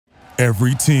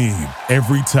Every team,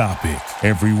 every topic,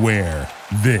 everywhere.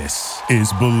 This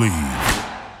is Believe.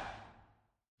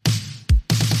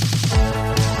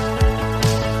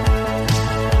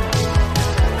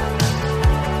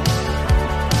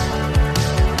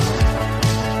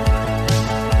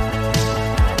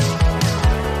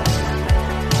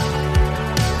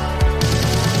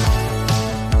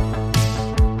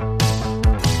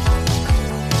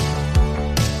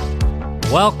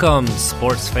 Welcome,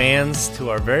 sports fans, to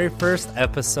our very first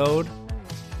episode.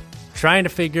 Trying to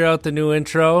figure out the new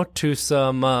intro to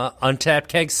some Untapped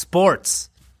Keg Sports.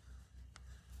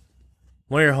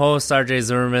 One of your hosts, RJ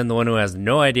Zimmerman, the one who has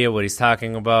no idea what he's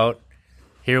talking about.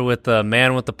 Here with the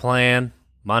man with the plan,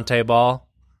 Monte Ball,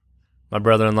 my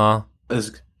brother-in-law.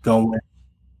 Let's go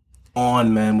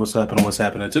on, man. What's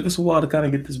happening? It took us a while to kind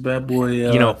of get this bad boy.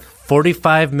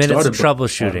 45 minutes of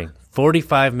troubleshooting.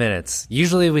 45 minutes.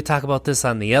 Usually we talk about this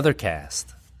on the other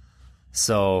cast.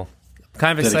 So I'm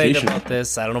kind of excited about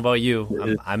this. I don't know about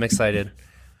you. I'm excited.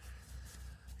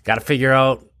 Got to figure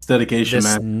out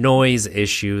this noise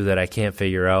issue that I can't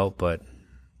figure out, but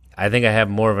I think I have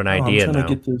more of an idea now. I'm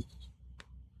trying to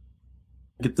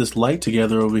get this light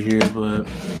together over here, but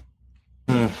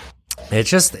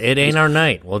it ain't our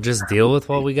night. We'll just deal with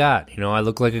what we got. I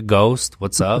look like a ghost.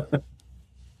 What's up?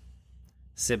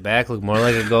 Sit back, look more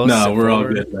like a ghost. No, we're all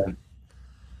good, man.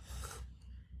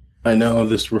 I know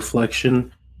this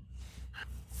reflection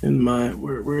in my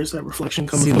where is that reflection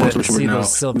coming from? See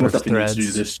those silver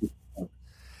threads.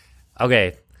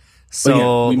 Okay,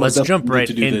 so let's jump right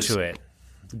into it.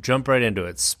 Jump right into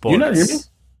it. Sports. You not hear me?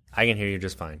 I can hear you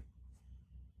just fine.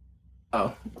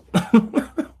 Oh.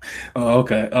 Oh,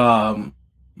 okay.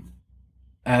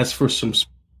 As for some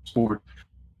sport,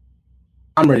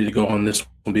 I'm ready to go on this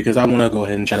one because I want to go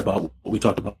ahead and chat about what we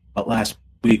talked about last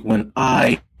week when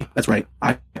I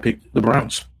picked the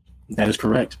Browns. That is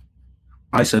correct.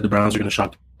 I said the Browns are going to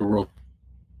shock the world.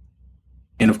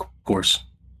 And of course,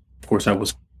 I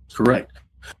was correct.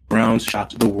 Browns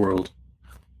shocked the world.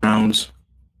 Browns,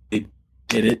 they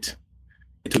did it.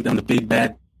 They took down the big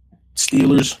bad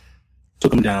Steelers,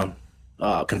 took them down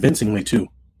convincingly too.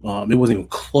 It wasn't even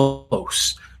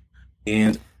close.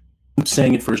 And I'm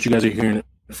saying it first. You guys are hearing it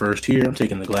first here. I'm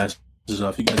taking the glasses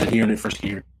off. You guys are hearing it first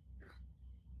here.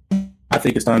 I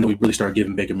think it's time that we really start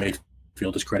giving Baker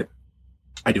Mayfield his credit.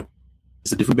 I do.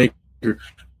 It's a different Baker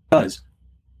because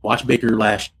watch Baker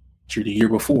last year, the year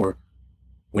before,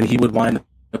 when he would wind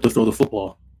up to throw the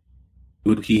football.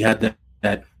 He had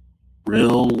that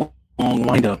real long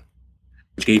windup,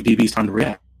 which gave DBs time to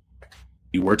react.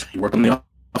 He worked on the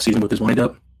offseason with his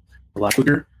windup a lot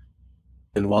quicker.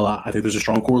 And while I think there's a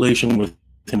strong correlation with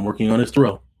him working on his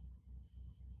throw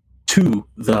to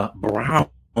the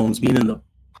Browns being in the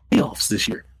playoffs this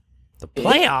year. The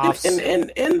playoffs?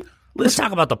 And let's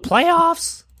talk about the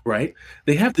playoffs. Right?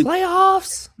 They have the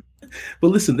playoffs. But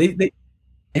listen, they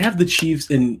have the Chiefs,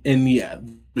 and yeah,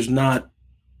 there's not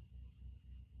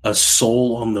a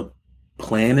soul on the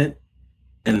planet,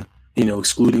 and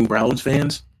excluding Browns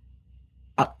fans,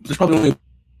 there's probably only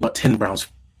about 10 Browns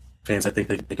fans I think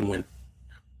they can win.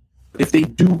 If they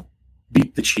do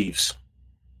beat the Chiefs,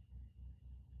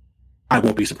 I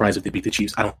won't be surprised if they beat the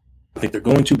Chiefs. I don't think they're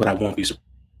going to, but I won't be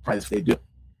surprised if they do.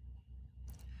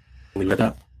 Leave it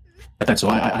at that. So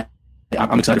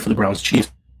I'm excited for the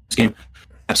Browns-Chiefs game.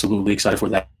 Absolutely excited for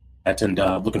that. And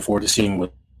looking forward to seeing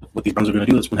what these Browns are going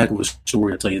to do. It's one heck of a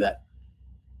story, I'll tell you that.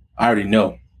 I already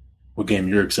know what game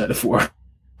you're excited for.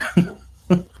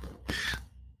 I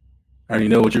already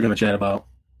know what you're going to chat about.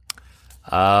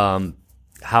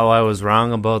 How I was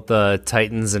wrong about the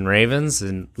Titans and Ravens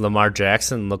and Lamar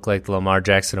Jackson looked like the Lamar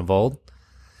Jackson of old.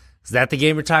 Is that the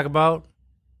game you're talking about?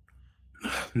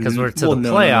 Because we're to the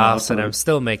playoffs and I'm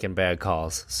still making bad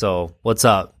calls. So what's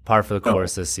up? Par for the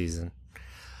course this season.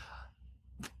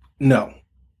 No.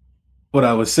 What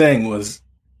I was saying was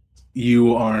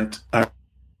you aren't I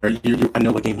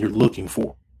know what game you're looking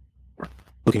forward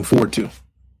to.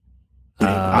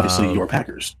 Obviously, your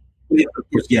Packers.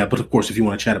 But of course, if you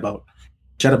want to chat about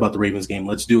the Ravens game,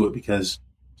 let's do it because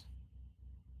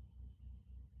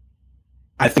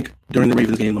I think during the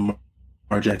Ravens game,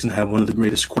 Lamar Jackson had one of the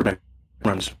greatest quarterback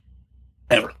runs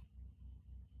ever.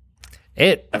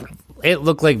 It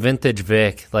looked like vintage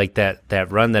Vic, like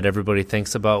that run that everybody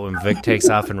thinks about when Vic takes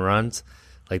off and runs.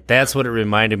 Like that's what it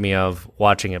reminded me of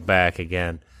watching it back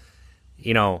again.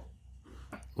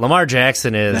 Lamar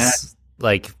Jackson is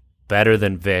like better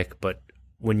than Vic, but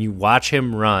when you watch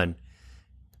him run,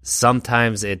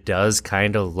 sometimes it does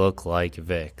kind of look like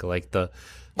Vic, like the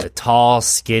tall,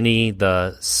 skinny,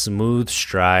 the smooth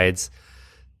strides,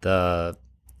 the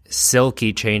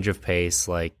silky change of pace.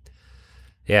 Like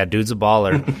Yeah, dude's a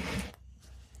baller.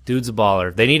 Dude's a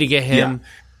baller. They need to get him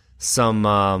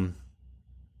some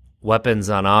weapons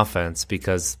on offense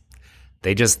because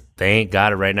they ain't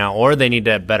got it right now, or they need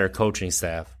to have better coaching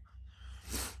staff.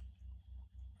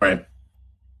 Right.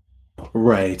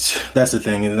 That's the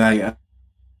thing, and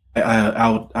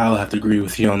I'll have to agree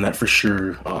with you on that for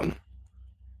sure.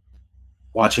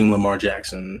 Watching Lamar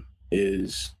Jackson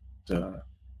is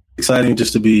exciting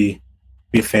just to be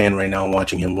a fan right now and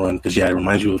watching him run because it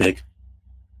reminds you of Vic.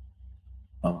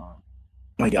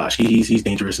 My gosh, he's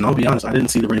dangerous, and I'll be honest, I didn't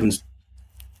see the Ravens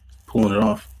pulling it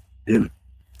off.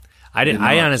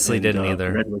 I honestly didn't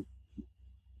either.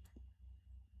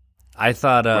 I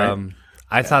thought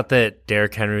that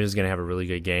Derrick Henry was going to have a really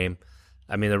good game.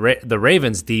 I mean, the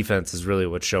Ravens' defense is really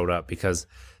what showed up because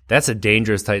that's a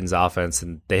dangerous Titans offense,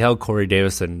 and they held Corey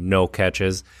Davis to no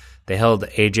catches. They held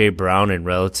A.J. Brown in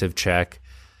relative check.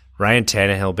 Ryan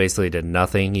Tannehill basically did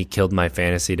nothing. He killed my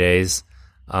fantasy days.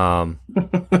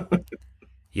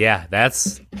 Yeah,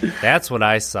 that's what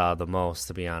I saw the most,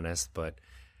 to be honest. But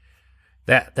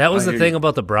that was the thing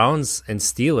about the Browns and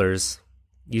Steelers.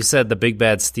 You said the big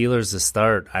bad Steelers to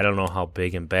start. I don't know how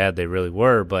big and bad they really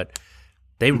were, but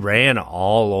they ran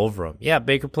all over them. Yeah,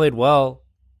 Baker played well.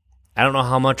 I don't know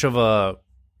how much of a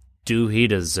due he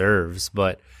deserves,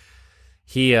 but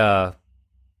he I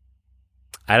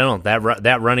don't know,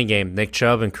 that running game, Nick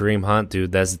Chubb and Kareem Hunt,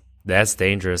 dude, that's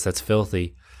dangerous. That's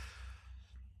filthy.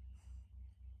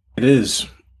 It is,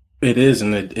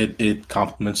 and it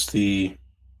complements the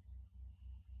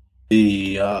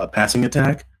passing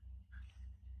attack.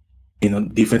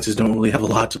 Defenses don't really have a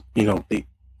lot to, you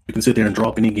can sit there and draw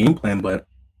up any game plan, but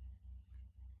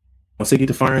once they get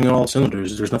to firing on all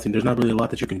cylinders, there's not really a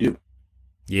lot that you can do.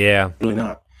 Yeah. Really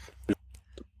not. It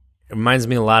reminds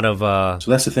me a lot of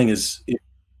so that's the thing is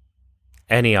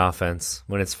any offense.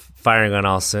 When it's firing on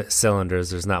all cylinders,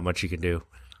 there's not much you can do.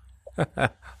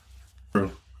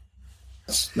 True.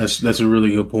 That's a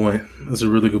really good point. That's a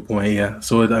really good point, yeah.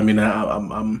 So, I mean,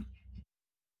 I'm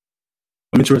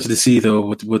interested to see, though,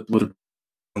 what the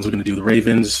Browns are going to do. The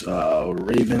Ravens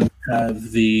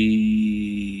have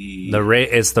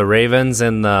it's the Ravens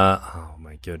and the, oh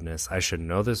my goodness, I should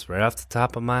know this right off the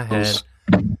top of my head.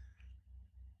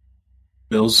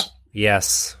 Bills.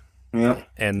 Yes. Yeah.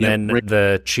 And then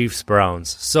the Chiefs Browns.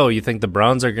 So you think the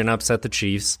Browns are going to upset the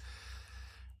Chiefs?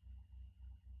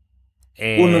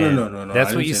 And no.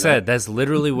 That's what you said. That's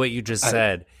literally what you just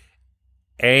said.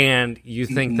 And you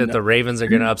think that the Ravens are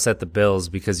going to upset the Bills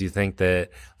because you think that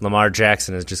Lamar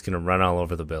Jackson is just going to run all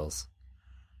over the Bills.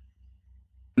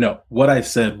 No, what I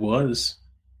said was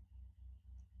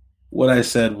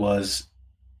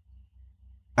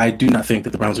I do not think that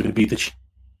the Browns are going to beat the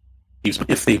Chiefs, but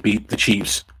if they beat the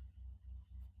Chiefs,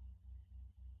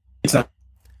 it's not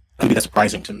going to be that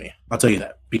surprising to me. I'll tell you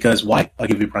that. Because why? I'll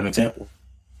give you a prime example.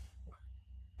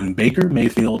 When Baker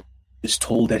Mayfield is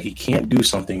told that he can't do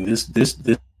something, this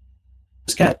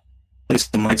cat plays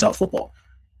some lights out football.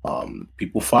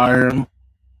 People fire him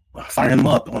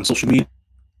up on social media,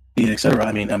 etc.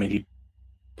 I mean, he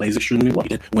plays extremely well. He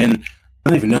did when I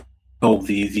don't even know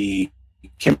the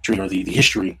chemistry or the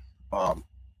history,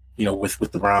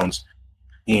 with the Browns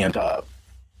and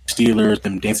Steelers,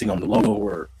 them dancing on the logo,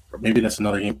 or maybe that's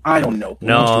another game. I don't know.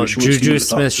 No, Juju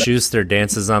Smith-Schuster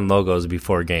dances on logos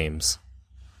before games.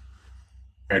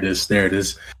 There it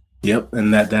is. Yep,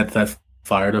 and that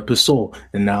fired up his soul.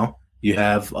 And now you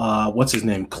have what's his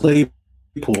name?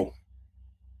 Claypool.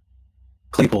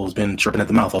 Claypool has been chirping at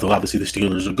the mouth, although obviously the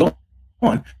Steelers are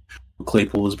going.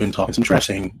 Claypool has been talking some trash,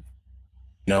 saying,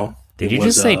 Did you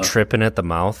just say tripping at the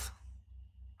mouth?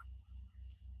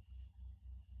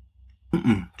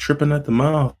 Tripping at the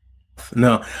mouth.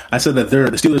 No, I said that the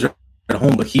Steelers are at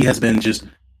home, but he has been just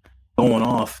going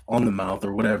off on the mouth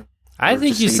or whatever. I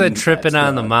think you said tripping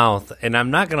on the mouth, and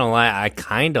I'm not going to lie, I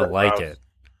kind of like it.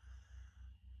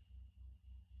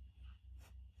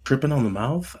 Tripping on the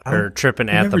mouth? Or tripping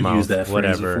at the mouth,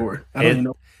 whatever.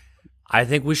 I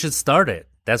think we should start it.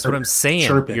 That's what I'm saying.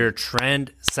 Chirping. You're a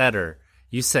trend setter.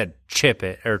 You said chip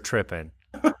it or tripping.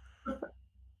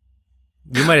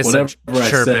 You might have said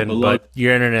chirping, but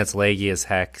your internet's laggy as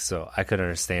heck, so I couldn't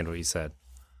understand what you said.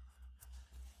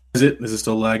 Is it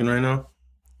still lagging right now?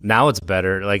 Now it's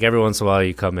better. Like every once in a while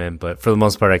you come in, but for the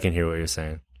most part I can hear what you're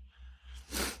saying.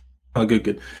 Oh,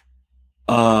 good.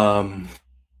 Long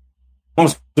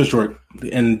story short,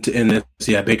 and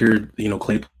yeah, Baker,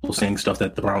 Claypool saying stuff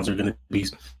that the Browns are going to be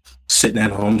sitting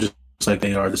at home just like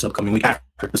they are this upcoming week.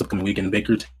 After this upcoming week, and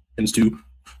Baker tends to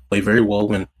play very well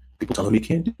when people tell him he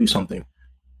can't do something.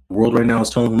 The world right now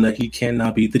is telling him that he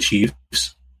cannot beat the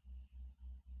Chiefs.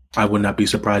 I would not be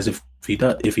surprised if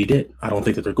if he did. I don't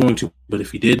think that they're going to, but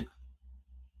if he did,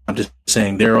 I'm just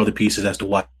saying there are the pieces as to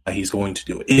why he's going to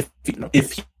do it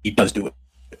if he does do it.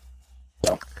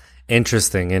 So,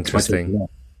 interesting.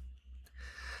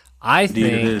 I think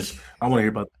it is. I want to hear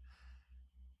about that.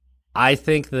 I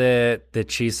think that the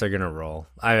Chiefs are going to roll.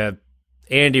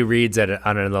 Andy Reid's on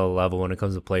another level when it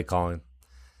comes to play calling,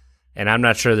 and I'm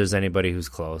not sure there's anybody who's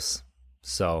close.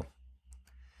 So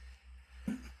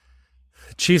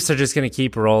Chiefs are just going to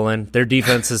keep rolling. Their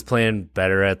defense is playing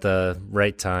better at the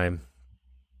right time.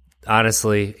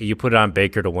 Honestly, you put it on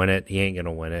Baker to win it, he ain't going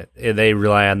to win it. They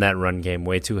rely on that run game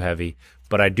way too heavy.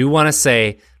 But I do want to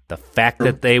say the fact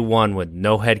that they won with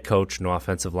no head coach, no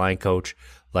offensive line coach,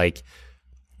 like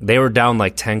they were down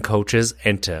like 10 coaches,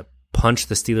 and to punch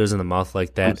the Steelers in the mouth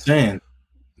like that, I'm saying,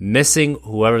 missing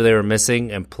whoever they were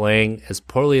missing and playing as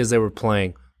poorly as they were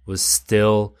playing was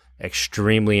still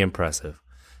extremely impressive.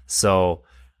 So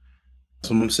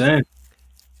that's what I'm saying.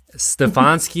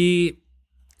 Stefanski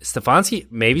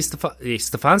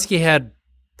had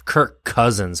Kirk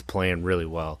Cousins playing really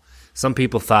well. Some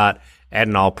people thought at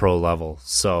an all-pro level.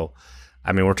 So,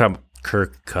 I mean, we're talking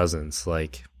Kirk Cousins,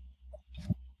 like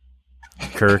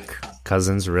Kirk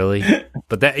Cousins, really?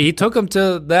 But that he took him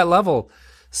to that level.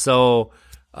 So,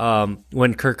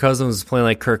 when Kirk Cousins was playing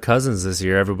like Kirk Cousins this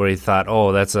year, everybody thought,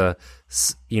 oh,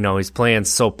 he's playing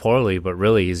so poorly, but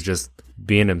really he's just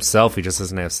being himself. He just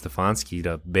doesn't have Stefanski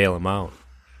to bail him out.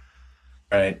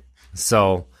 Right.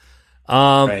 So,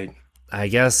 right. I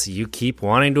guess you keep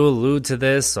wanting to allude to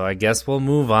this, so I guess we'll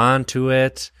move on to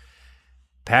it.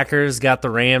 Packers got the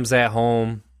Rams at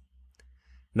home.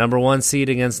 Number 1 seed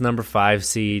against number 5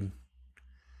 seed.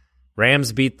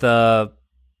 Rams beat are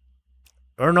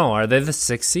they the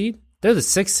 6th seed? They're the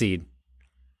 6th seed.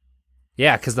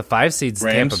 Yeah, because the 5 seed's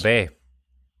Rams. Tampa Bay.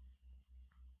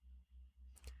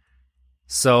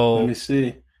 So let me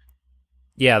see.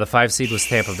 Yeah, the 5 seed was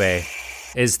Tampa Bay.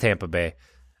 Is Tampa Bay.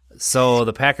 So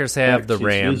the Packers have the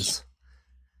Rams.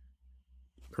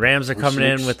 Rams are coming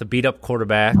in with a beat-up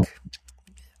quarterback.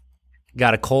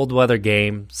 Got a cold weather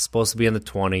game. Supposed to be in the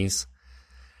 20s.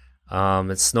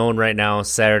 It's snowing right now.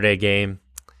 Saturday game.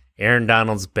 Aaron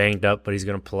Donald's banged up, but he's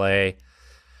going to play.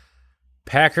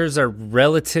 Packers are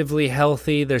relatively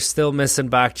healthy. They're still missing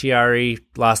Bakhtiari.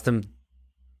 Lost him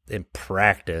in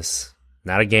practice.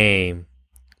 Not a game.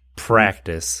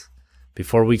 Practice.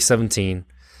 Before week 17.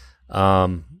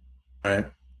 Right.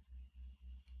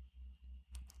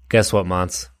 Guess what,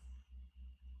 Mons?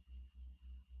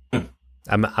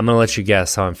 I'm going to let you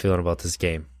guess how I'm feeling about this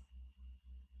game.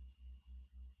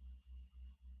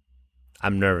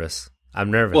 I'm nervous.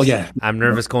 Well, yeah. I'm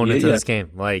nervous going into this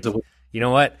game. Like, you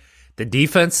know what?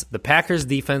 The Packers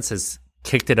defense has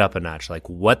kicked it up a notch. Like,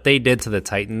 what they did to the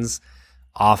Titans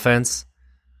offense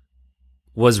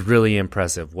was really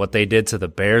impressive. What they did to the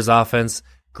Bears offense,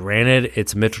 granted,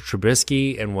 it's Mitchell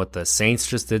Trubisky and what the Saints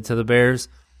just did to the Bears,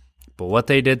 but what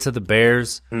they did to the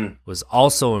Bears was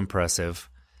also impressive.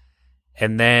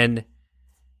 And then,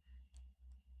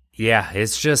 yeah,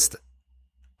 it's just,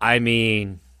 I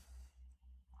mean,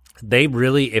 they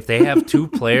really, if they have 2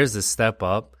 players to step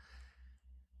up,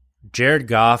 Jared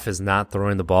Goff is not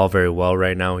throwing the ball very well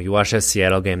right now. You watch that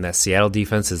Seattle game, that Seattle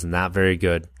defense is not very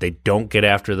good. They don't get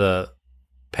after the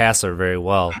passer very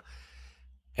well.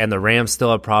 And the Rams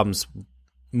still have problems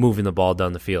moving the ball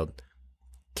down the field.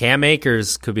 Cam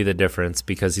Akers could be the difference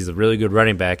because he's a really good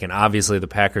running back, and obviously the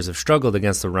Packers have struggled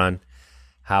against the run.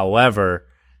 However,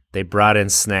 they brought in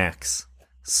Snacks.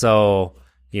 So,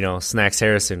 Snacks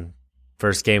Harrison,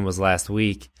 first game was last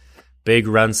week. Big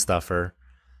run stuffer.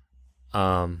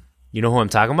 You know who I'm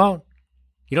talking about?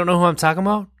 You don't know who I'm talking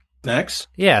about? Snacks?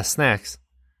 Yeah, Snacks.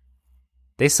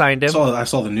 They signed him. I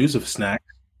saw the news of Snacks.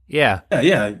 Yeah.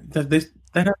 Yeah. That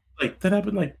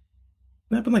happened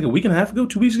like a week and a half ago,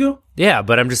 2 weeks ago. Yeah,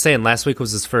 but I'm just saying last week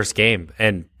was his first game,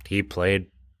 and he played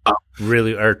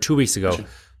or 2 weeks ago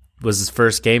was his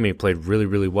first game, and he played really,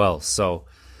 really well. So,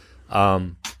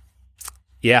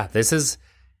 yeah, it's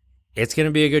going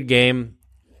to be a good game.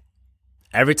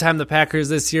 Every time the Packers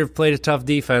this year have played a tough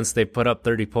defense, they put up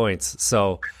 30 points.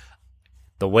 So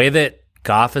the way that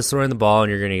Goff is throwing the ball, and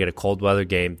you're going to get a cold weather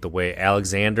game, the way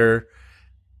Alexander,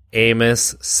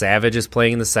 Amos, Savage is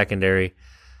playing in the secondary,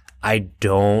 I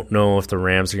don't know if the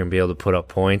Rams are going to be able to put up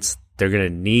points. They're going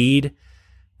to need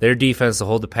their defense to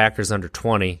hold the Packers under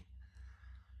 20.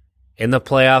 In the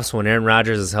playoffs, when Aaron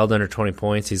Rodgers is held under 20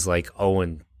 points, he's like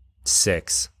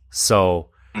 0-6. So,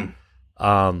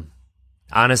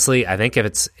 honestly, I think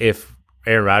if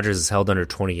Aaron Rodgers is held under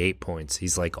 28 points,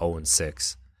 he's like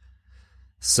 0-6.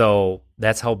 So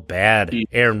that's how bad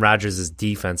Aaron Rodgers'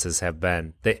 defenses have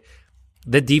been.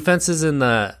 The defenses in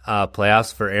the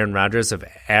playoffs for Aaron Rodgers have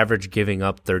averaged giving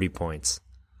up 30 points.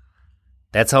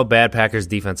 That's how bad Packers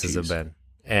defenses have been.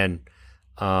 And,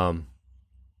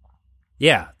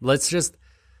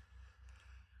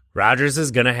 Rodgers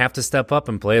is going to have to step up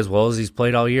and play as well as he's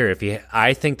played all year.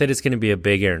 I think that it's going to be a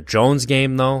big Aaron Jones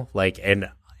game, though. And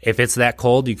if it's that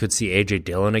cold, you could see A.J.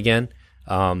 Dillon again.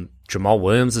 Jamal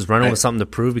Williams is running with something to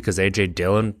prove because A.J.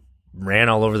 Dillon ran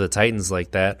all over the Titans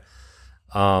like that.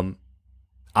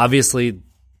 Obviously,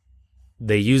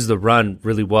 they use the run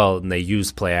really well, and they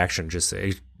use play action just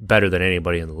better than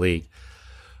anybody in the league.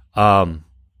 I'm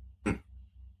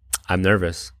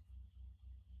nervous.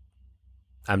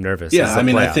 Yeah, I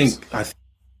mean, playoffs.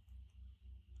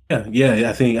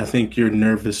 I think your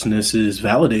nervousness is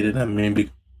validated. I mean,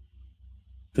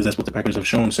 because that's what the Packers have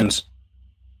shown since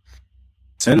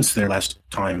their last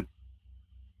time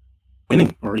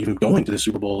winning or even going to the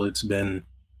Super Bowl. It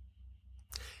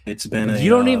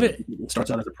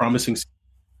starts out as a promising.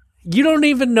 You don't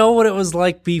even know what it was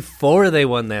like before they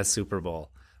won that Super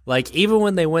Bowl. Like, even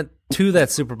when they went to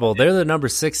that Super Bowl, they're the number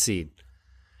 6 seed.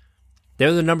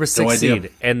 They're the number 6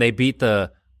 seed, and they beat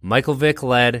the Michael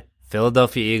Vick-led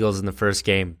Philadelphia Eagles in the first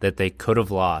game that they could have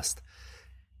lost.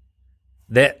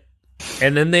 And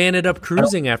then they ended up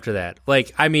cruising after that.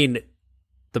 Like, I mean,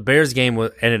 the Bears game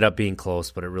ended up being close,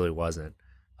 but it really wasn't.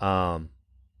 I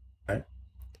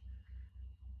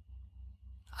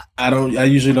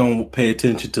usually don't pay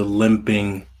attention to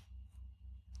limping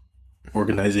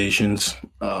organizations.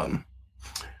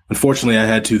 Unfortunately, I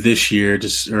had to this year,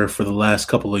 or for the last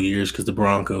couple of years, because the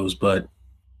Broncos. But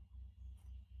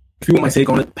if you want my take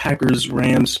on it, Packers,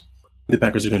 Rams, the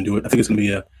Packers are going to do it. I think it's going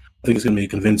to be a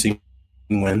convincing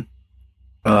win.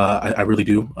 I really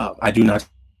do. I do not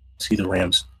see the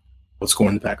Rams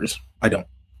outscoring the Packers. I don't.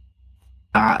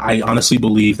 I honestly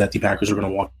believe that the Packers are going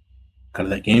to walk out of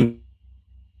that game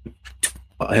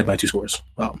ahead by 2 scores.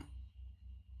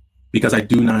 Because I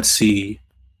do not see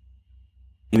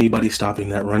anybody stopping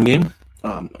that run game.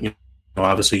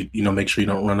 Obviously, make sure you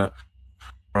don't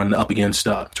run up against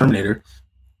Terminator.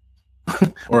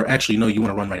 Or actually, no, you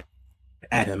want to run right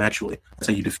at him, actually. That's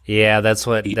how you defeat. Yeah, that's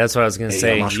what I was going to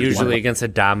say. Usually against a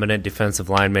dominant defensive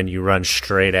lineman, you run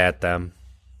straight at them.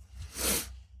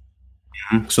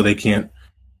 So they can't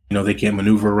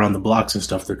maneuver around the blocks and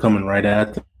stuff. They're coming right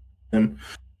at them.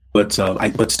 But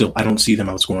still, I don't see them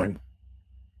outscoring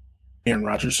Aaron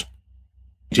Rodgers,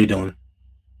 J. Dillon,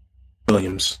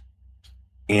 Williams,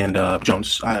 and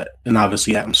Jones, and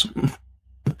obviously Adams.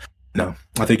 No,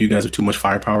 I think you guys have too much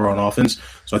firepower on offense.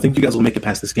 So I think you guys will make it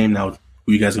past this game. Now,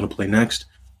 who you guys are going to play next?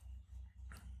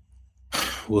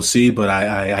 We'll see, but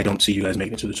I don't see you guys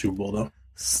making it to the Super Bowl, though.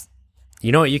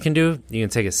 You know what you can do? You can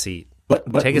take a seat.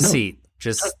 Take a seat.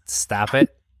 Just stop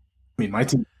it. I mean, my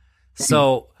team.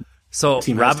 So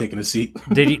team Rob, has taken a seat.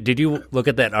 did you look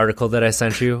at that article that I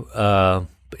sent you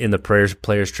in the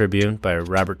Players Tribune by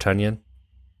Robert Tonyan?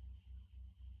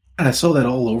 I saw that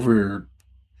all over,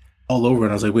 and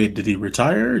I was like, "Wait, did he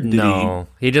retire?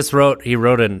 He just wrote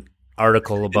an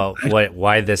article about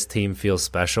why this team feels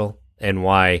special and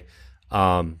why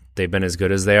they've been as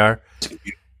good as they are."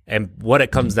 And what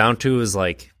it comes down to is,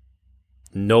 like,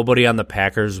 nobody on the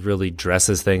Packers really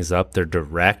dresses things up. They're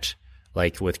direct,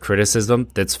 like, with criticism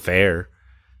that's fair.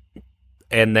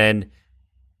 And then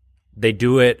they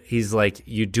do it. He's like,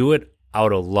 you do it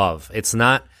out of love. It's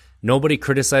not, nobody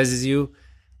criticizes you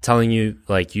telling you,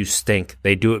 like, you stink.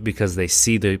 They do it because they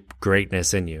see the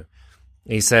greatness in you.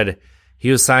 And he said he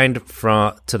was signed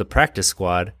to the practice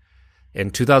squad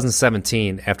in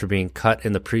 2017 after being cut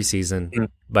in the preseason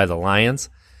by the Lions.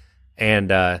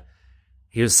 And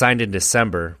he was signed in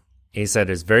December. He said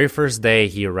his very first day,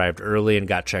 he arrived early and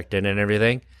got checked in and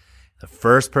everything. The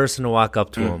first person to walk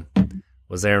up to him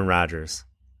was Aaron Rodgers.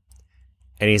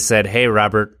 And he said, "Hey,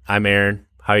 Robert, I'm Aaron.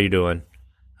 How are you doing?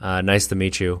 Nice to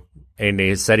meet you." And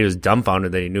he said he was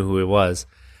dumbfounded that he knew who he was.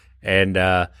 And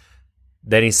then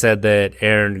he said that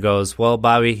Aaron goes, "Well,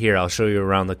 Bobby, here, I'll show you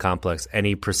around the complex." And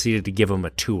he proceeded to give him a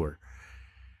tour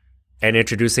and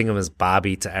introducing him as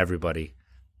Bobby to everybody.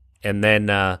 And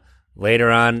then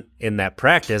later on in that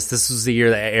practice, this was the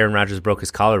year that Aaron Rodgers broke his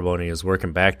collarbone and he was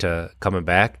coming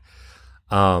back.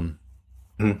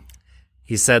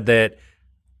 He said that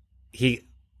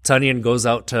Tonyan goes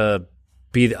out to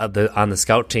be on the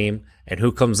scout team, and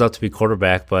who comes up to be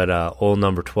quarterback but old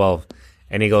number 12.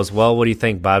 And he goes, "Well, what do you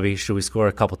think, Bobby? Should we score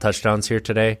a couple touchdowns here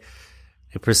today?"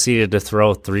 He proceeded to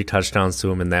throw 3 touchdowns to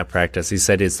him in that practice. He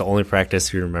said it's the only practice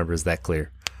he remembers that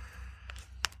clear.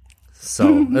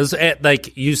 So it was,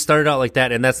 like, you started out like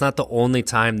that, and that's not the only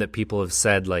time that people have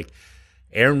said, like,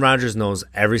 Aaron Rodgers knows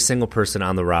every single person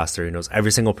on the roster. He knows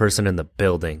every single person in the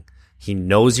building. He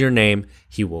knows your name.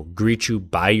 He will greet you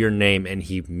by your name, and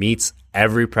he meets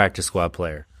every practice squad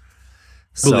player.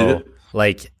 So,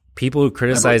 like, people who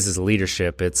criticize his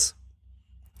leadership, it's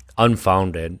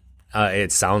unfounded,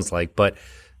 it sounds like. But,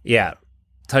 yeah,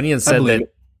 Tonyan said that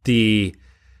the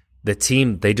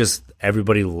team,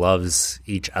 everybody loves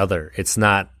each other. It's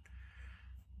not,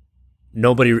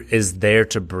 nobody is there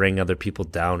to bring other people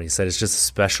down. He said it's just a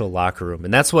special locker room.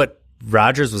 And that's what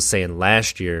Rodgers was saying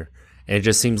last year. And it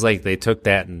just seems like they took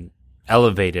that and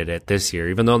elevated it this year.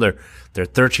 Even though they're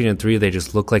 13-3, they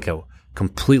just look like a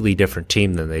completely different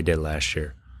team than they did last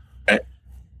year.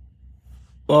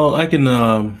 Well, I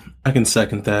can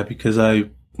second that because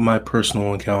my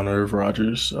personal encounter of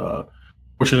Rodgers,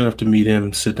 fortunate enough to meet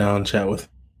him, sit down, chat with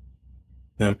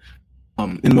him.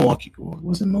 In Milwaukee,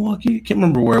 was it Milwaukee? I can't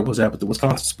remember where it was at, but the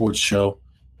Wisconsin Sports Show.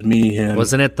 Me, him,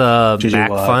 wasn't it the JJ Mac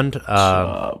Watt,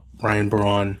 Fund? Brian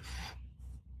Braun.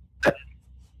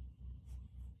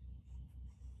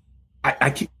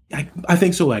 I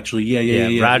think so, actually.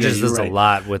 Yeah. Rodgers does a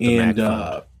lot with the Mac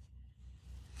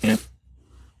Fund.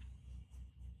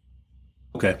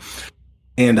 Okay,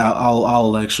 and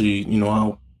I'll actually,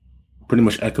 I'll pretty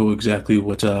much echo exactly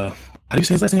what. How do you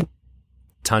say his last name?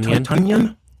 Tonyan.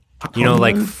 Tonyan. You know,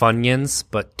 like Funyuns,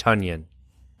 but Tonyan.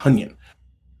 Tonyan.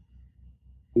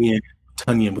 Yeah,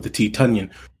 Tonyan with the T. Tonyan.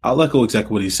 I'll echo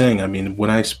exactly what he's saying. I mean, when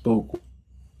I spoke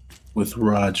with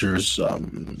Rodgers,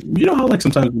 you know how like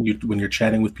sometimes when you're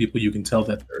chatting with people, you can tell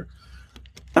that they're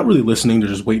not really listening; they're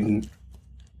just waiting to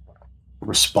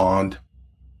respond.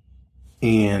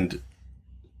 And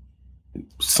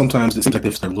sometimes it seems like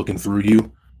they're looking through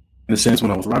you. In a sense,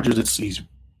 when I'm with Rodgers, he's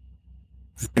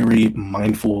very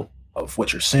mindful of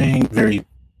what you're saying. Very,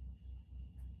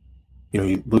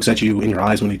 he looks at you in your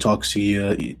eyes when he talks to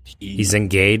you. He's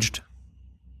engaged.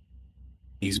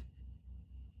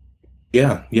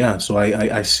 Yeah. So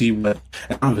I see what.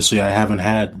 And obviously, I haven't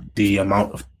had the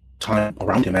amount of time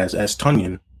around him as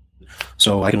Tonyan,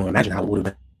 so I can only imagine how it would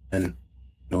have been,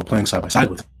 playing side by side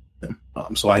with him.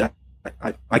 So I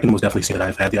can most definitely say that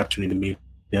I've had the opportunity to meet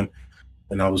him,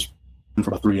 and I was for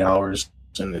about 3 hours,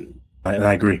 and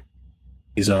I agree.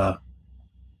 He's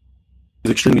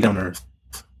extremely down to earth,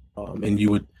 and you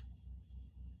would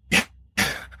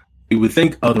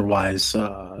think otherwise,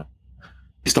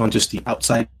 based on just the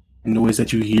outside noise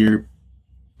that you hear,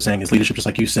 saying his leadership, just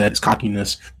like you said, his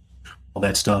cockiness, all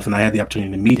that stuff. And I had the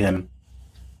opportunity to meet him,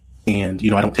 and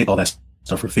I don't take all that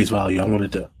stuff for face value. I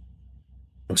wanted to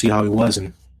see how he was,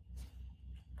 and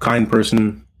kind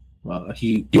person.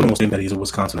 He would almost think that he's a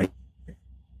Wisconsinite.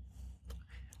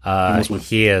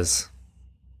 He is.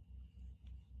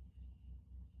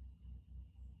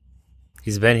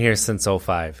 He's been here since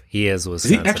 2005. He is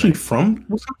Wisconsin. Is he actually from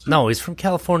Wisconsin? No, he's from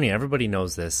California. Everybody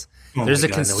knows this. Oh there's a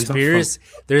conspiracy.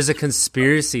 There's a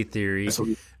conspiracy theory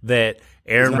that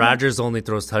Aaron Rodgers only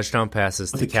throws touchdown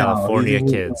passes to California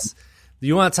kids.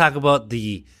 You want to talk about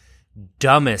the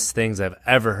dumbest things I've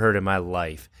ever heard in my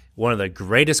life? One of the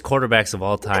greatest quarterbacks of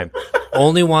all time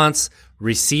only wants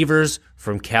receivers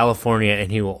from California,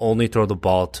 and he will only throw the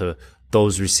ball to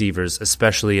those receivers,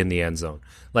 especially in the end zone.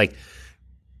 Like,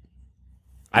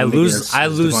 I lose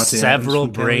several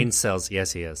brain cells.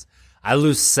 Yes, he is. I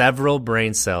lose several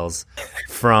brain cells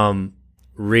from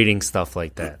reading stuff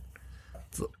like that.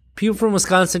 People from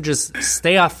Wisconsin, just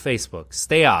stay off Facebook.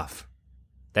 Stay off.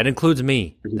 That includes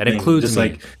me. That includes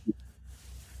me.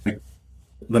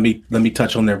 Let me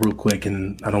touch on that real quick,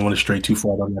 and I don't want to stray too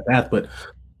far down that path, but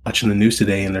watching the news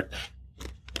today, and they're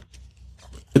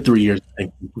 3 years, I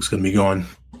think, who's going to be gone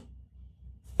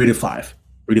 3 to 5.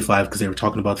 3 to 5, because they were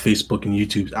talking about Facebook and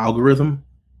YouTube's algorithm,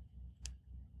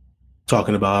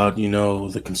 talking about,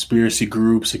 the conspiracy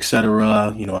groups,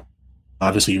 etc.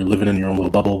 Obviously you're living in your own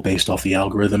little bubble based off the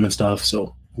algorithm and stuff.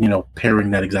 So,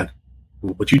 pairing that exactly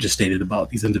what you just stated about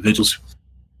these individuals,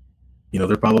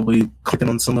 they're probably clicking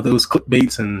on some of those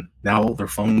clickbaits, and now their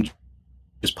phone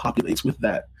just populates with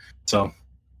that. So,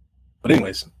 but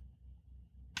anyways,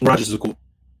 Rodgers is a cool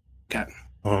cat.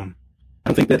 I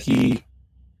don't think that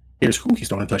here's who he's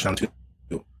throwing a touchdown to.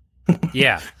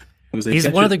 Yeah. He's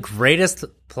one of the greatest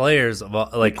players of all,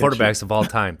 quarterbacks of all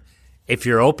time. If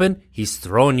you're open, he's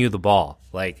throwing you the ball.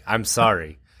 Like, I'm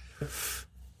sorry.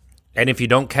 And if you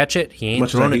don't catch it, he ain't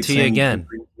throwing it to you again.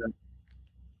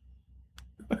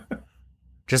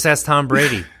 Just ask Tom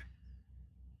Brady.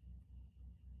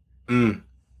 As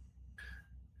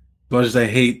much as I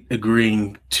hate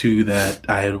agreeing to that,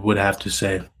 I would have to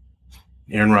say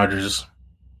Aaron Rodgers,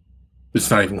 it's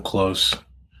not even close.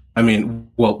 I mean,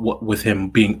 well, with him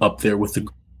being up there with the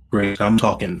great, I'm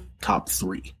talking top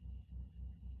 3.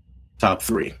 top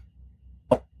 3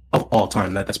 of all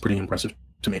time. That's pretty impressive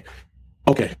to me.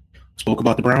 Okay, spoke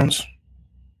about the Browns.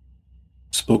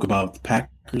 Spoke about the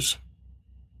Packers.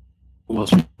 Who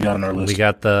else we got on our list? We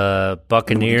got the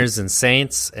Buccaneers and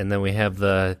Saints, and then we have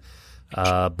the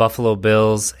Buffalo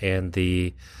Bills and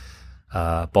the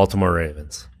Baltimore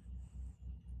Ravens.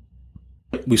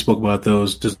 We spoke about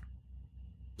those. Just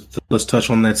let's touch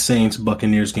on that Saints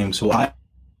Buccaneers game. So I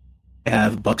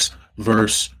have Bucks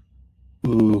versus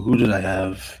who did I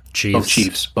have? Chiefs. Oh,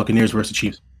 Chiefs. Buccaneers versus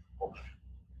Chiefs.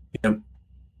 Yeah.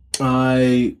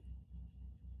 I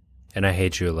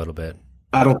hate you a little bit.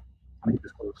 I don't think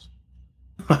this close.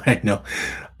 I know.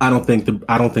 I don't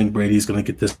think Brady's going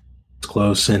to get this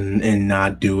close and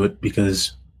not do it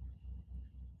because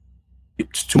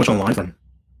it's too much on the line for him.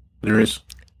 There is.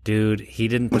 Dude, he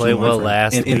didn't play well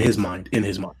last week. In his mind.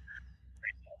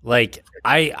 Like,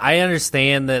 I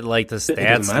understand that, like, the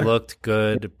stats looked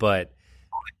good, but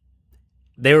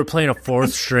they were playing a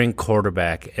fourth-string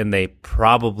quarterback, and they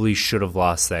probably should have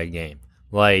lost that game.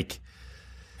 Like,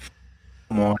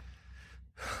 come on.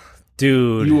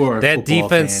 Dude, you are that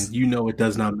defense. Fan. You know it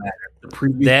does not matter.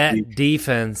 That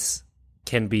defense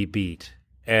can be beat,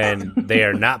 and they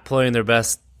are not playing their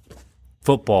best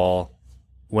football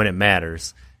when it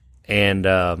matters. And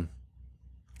that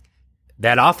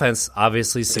offense,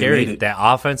 obviously, is scary. That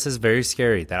offense is very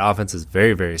scary. That offense is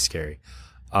very, very scary,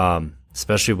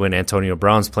 especially when Antonio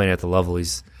Brown's playing at the level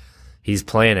he's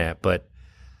playing at. But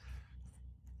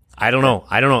I don't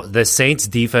know. The Saints'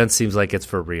 defense seems like it's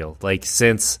for real. Like,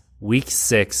 since Week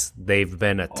 6, they've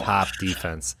been a top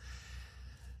defense.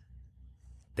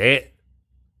 They're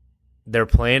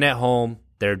playing at home.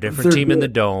 They're a different team in the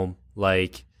Dome.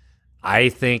 Like, I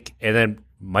think, and then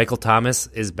Michael Thomas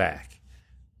is back.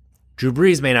 Drew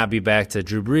Brees may not be back to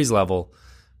Drew Brees level,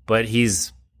 but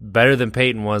he's better than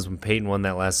Peyton was when Peyton won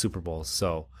that last Super Bowl.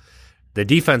 So the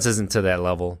defense isn't to that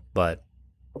level, but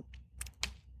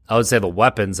I would say the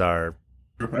weapons are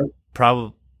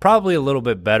probably a little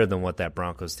bit better than what that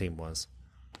Broncos team was.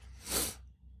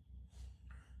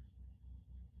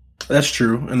 That's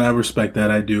true, and I respect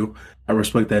that. I do. I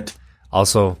respect that.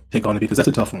 Also, take on it because that's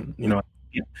a tough one. You know,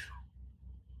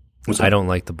 I don't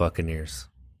like the Buccaneers.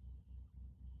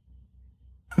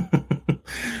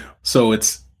 So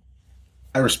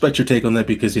I respect your take on that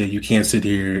because I can't sit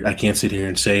here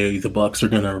and say the Bucs are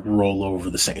going to roll over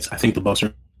the Saints. I think the Bucs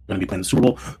are going to be playing the Super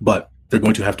Bowl, but they're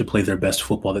going to have to play their best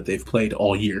football that they've played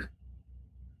all year.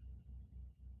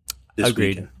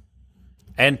 Agreed. Weekend.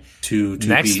 And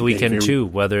next weekend too,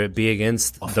 whether it be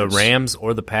against the Rams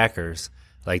or the Packers,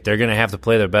 like, they're going to have to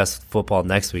play their best football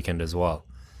next weekend as well.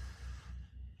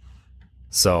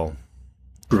 So,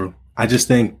 true. I just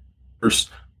think first,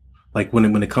 like,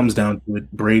 when it comes down to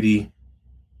it, Brady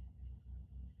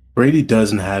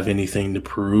doesn't have anything to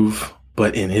prove,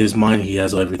 but in his mind, he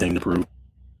has everything to prove.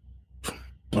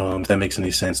 If that makes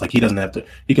any sense. Like, he doesn't have to.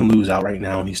 He can lose out right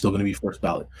now, and he's still going to be first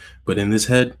ballot. But in his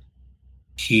head,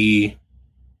 he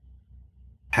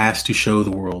has to show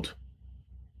the world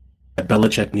that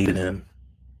Belichick needed him.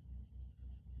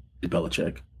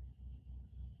 Belichick.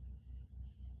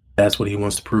 That's what he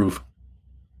wants to prove.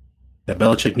 That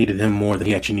Belichick needed him more than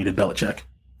he actually needed Belichick.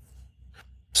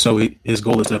 So his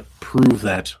goal is to prove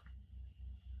that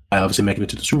by obviously making it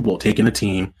to the Super Bowl, taking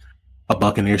a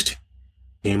Buccaneers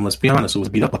team, let's be honest, it was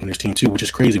a beat-up Buccaneers team too, which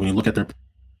is crazy when you look at their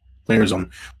players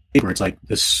on paper. It's like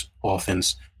this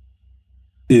offense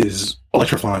is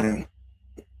electrifying,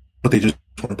 but they just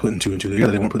weren't putting two and two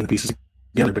together. They weren't putting the pieces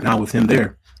together. But now with him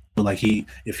there, like,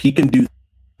 if he can do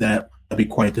that, that'd be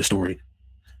quite the story.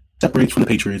 Separates from the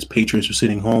Patriots. Patriots are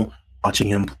sitting home watching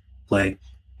him play.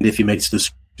 And if he makes the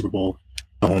Super Bowl,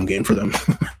 a home game for them.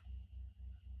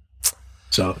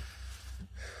 So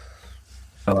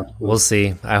we'll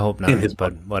see. I hope not,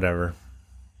 but whatever.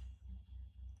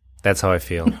 That's how I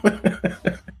feel.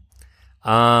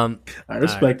 I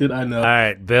respect it. I know. All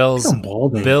right,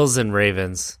 Bills and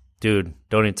Ravens. Dude,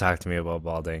 don't even talk to me about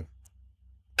Balding.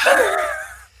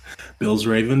 Bills,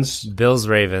 Ravens. Bills.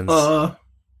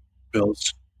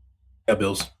 Bills. Yeah,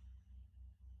 Bills.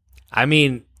 I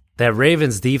mean, that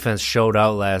Ravens defense showed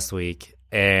out last week,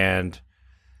 and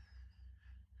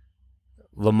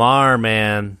Lamar,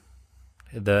 man,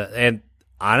 and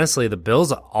honestly, the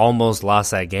Bills almost lost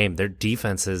that game. Their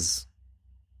defense is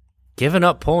giving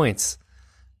up points.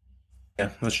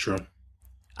 Yeah, that's true.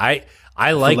 I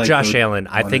like Josh Allen.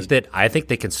 I think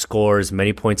they can score as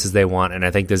many points as they want, and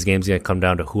I think this game's going to come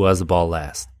down to who has the ball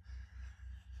last.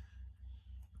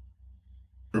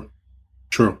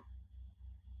 True.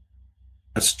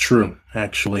 That's true,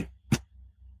 actually.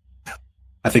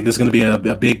 I think this is going to be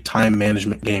a big time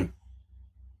management game.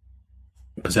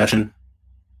 possession.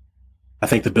 I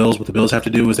think what the Bills have to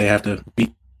do is they have to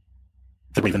beat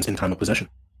the Ravens in time of possession.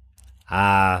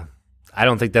 I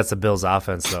don't think that's the Bills'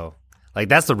 offense, though. Like,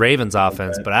 that's the Ravens'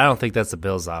 offense, but I don't think that's the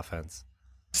Bills' offense.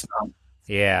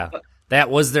 Yeah, that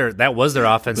was their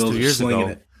offense 2 years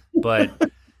ago.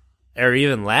 But or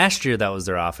even last year, that was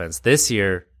their offense. This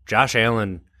year, Josh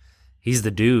Allen, he's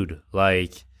the dude.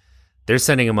 Like, they're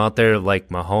sending him out there like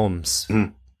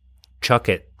Mahomes. Chuck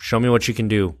it. Show me what you can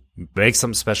do. Make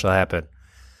something special happen.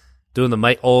 Doing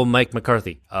the old Mike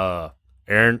McCarthy.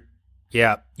 Aaron,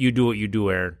 yeah, you do what you do,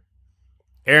 Aaron.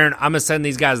 Aaron, I'm going to send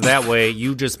these guys that way.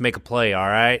 You just make a play, all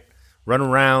right? Run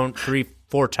around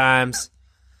 3-4 times.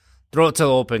 Throw it to the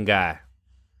open guy.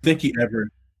 Think he ever...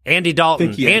 Andy Dalton.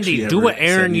 Andy, do what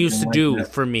Aaron used to do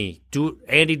for me.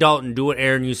 Andy Dalton, do what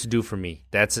Aaron used to do for me.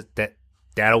 That's it.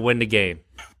 That'll win the game.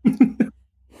 Do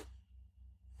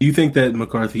you think that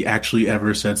McCarthy actually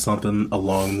ever said something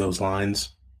along those lines?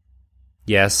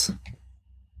 Yes.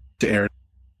 To Aaron?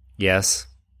 Yes.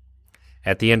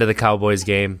 At the end of the Cowboys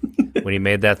game, when he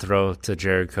made that throw to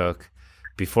Jared Cook,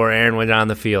 before Aaron went on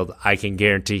the field, I can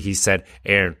guarantee he said,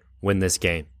 Aaron, win this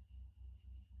game.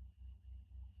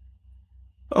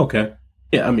 Okay.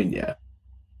 Yeah, I mean, yeah.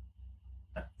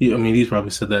 He's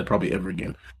probably said that probably every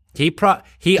game. He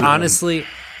honestly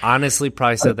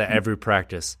probably said that every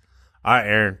practice. All right,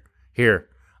 Aaron, here,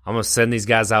 I'm going to send these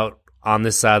guys out on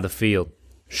this side of the field.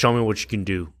 Show me what you can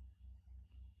do.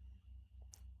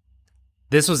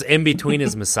 This was in between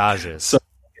his massages.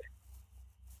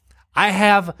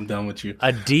 I'm done with you.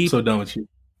 So done with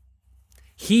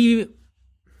you.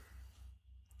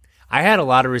 I had a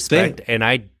lot of respect, and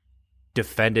I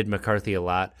defended McCarthy a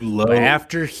lot. But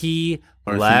after he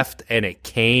left and it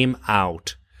came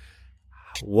out,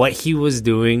 what he was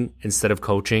doing instead of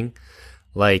coaching,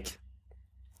 like,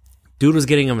 dude was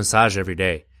getting a massage every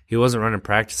day. He wasn't running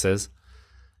practices.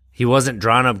 He wasn't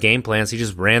drawing up game plans. He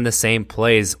just ran the same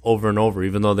plays over and over,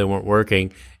 even though they weren't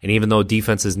working, and even though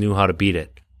defenses knew how to beat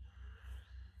it.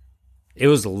 It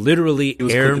was literally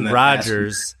Aaron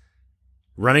Rodgers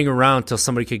running around till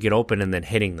somebody could get open and then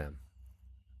hitting them.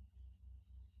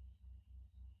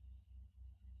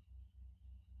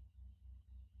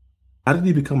 How did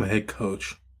he become a head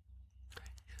coach?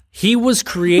 He was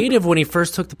creative when he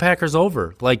first took the Packers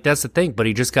over. Like, that's the thing, but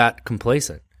he just got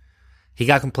complacent. He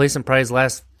got complacent probably his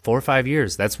last 4 or 5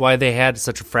 years. That's why they had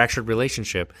such a fractured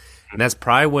relationship. And that's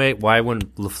probably why when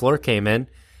LaFleur came in,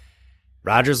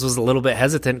 Rodgers was a little bit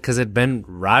hesitant because it had been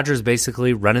Rodgers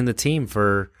basically running the team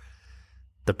for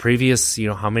the previous,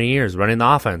 how many years, running the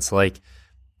offense. Like,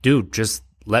 dude, just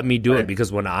let me do it,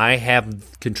 because when I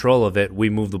have control of it, we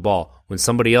move the ball. When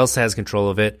somebody else has control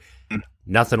of it,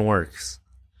 nothing works.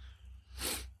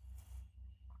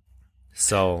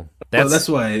 So that's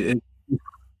why.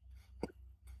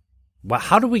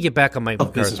 How do we get back on Mike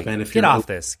McCarthy? Get off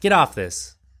this. Get off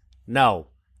this. No.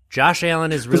 Josh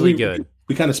Allen is really good.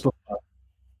 We kind of spoke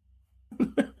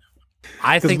about.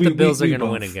 I think the Bills are going to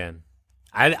win again.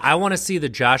 I want to see the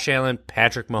Josh Allen,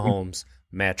 Patrick Mahomes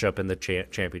matchup in the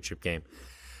championship game.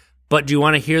 But do you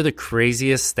want to hear the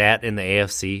craziest stat in the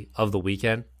AFC of the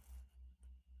weekend?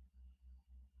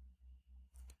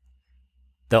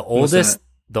 The oldest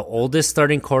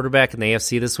starting quarterback in the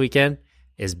AFC this weekend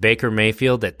is Baker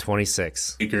Mayfield at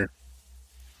 26. Baker.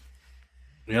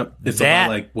 Yep. It's that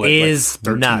about like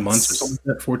 13 nuts. Months or something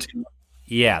like that, 14 months.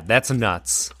 Yeah, that's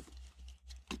nuts.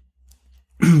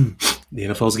 The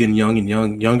NFL's getting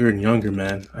younger and younger,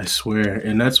 man. I swear.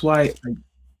 And that's why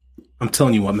I'm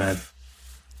telling you what, man.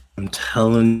 I'm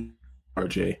telling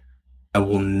RJ, I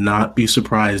will not be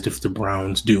surprised if the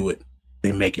Browns do it.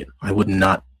 They make it. I would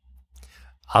not.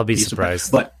 I'll be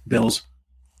surprised. But Bills.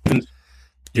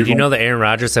 Did you know that Aaron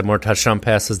Rodgers had more touchdown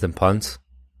passes than punts?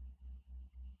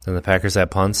 Than the Packers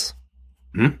had punts?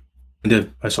 I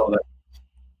did. I saw that.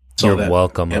 You're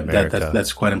welcome, America.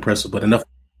 That's quite impressive. But enough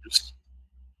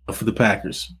for the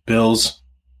Packers. Bills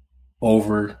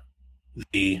over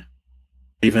the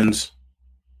Ravens.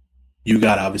 You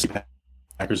got, obviously,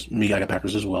 Packers. Me, I got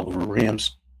Packers as well over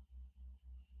Rams.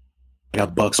 I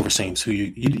got Bucks over Saints. Who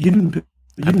you didn't pick?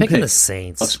 I'm picking the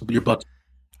Saints. Your Bucks.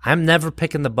 I'm never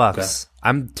picking the Bucks. Okay.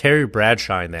 I'm Terry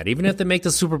Bradshaw in that. Even if they make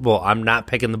the Super Bowl, I'm not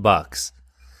picking the Bucks.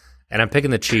 And I'm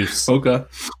picking the Chiefs. Okay.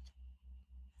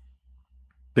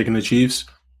 Picking the Chiefs?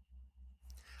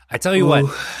 I tell you what,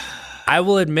 I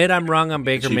will admit I'm wrong on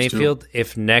Baker Mayfield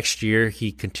if next year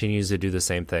he continues to do the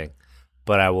same thing.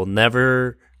 But I will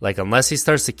never, unless he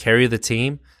starts to carry the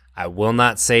team, I will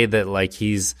not say that,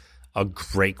 he's a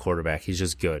great quarterback. He's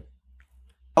just good.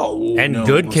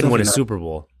 Good can win a Super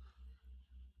Bowl.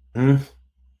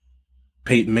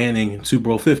 Peyton Manning in Super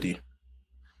Bowl 50.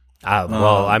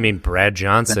 Well, I mean, Brad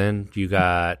Johnson, you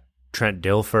got Trent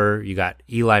Dilfer, you got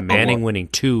Eli Manning winning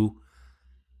 2.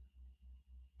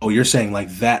 Oh, you're saying like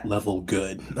that level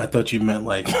good. I thought you meant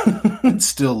like it's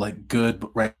still like good,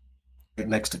 but right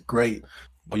next to great.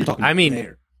 Oh, you're talking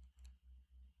there.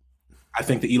 I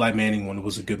think the Eli Manning one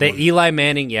was a good one. The Eli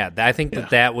Manning, I think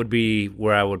that would be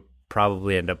where I would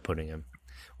probably end up putting him,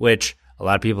 which a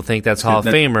lot of people think that's Hall of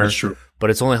Famer, that's true. But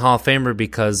it's only Hall of Famer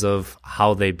because of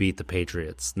how they beat the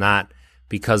Patriots, not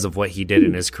because of what he did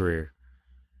in his career.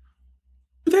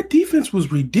 That defense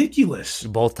was ridiculous.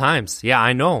 Both times. Yeah,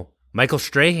 I know. Michael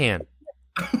Strahan.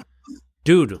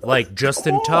 Dude, like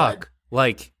Justin Tuck.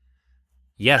 Like,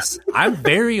 yes, I'm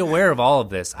very aware of all of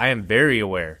this. I am very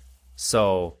aware.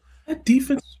 So that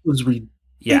defense was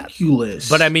ridiculous.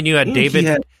 But I mean, you had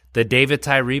the David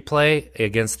Tyree play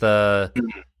against the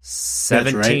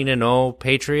 17-0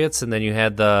 Patriots, and then you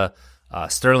had the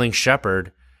Sterling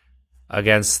Shepard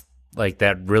against like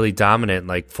that really dominant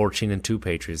like 14-2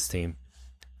 Patriots team.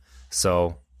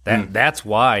 So that's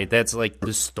why that's like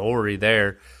the story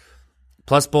there.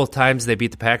 Plus, both times they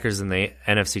beat the Packers in the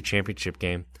NFC Championship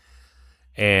game,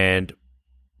 and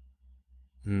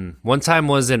one time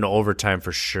was in overtime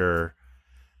for sure.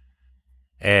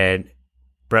 And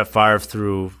Brett Favre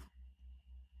threw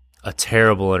a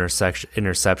terrible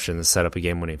interception to set up a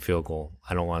game-winning field goal.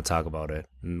 I don't want to talk about it.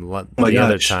 And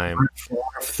other time,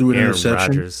 threw an Aaron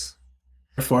interception. Rodgers.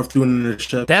 Favre threw an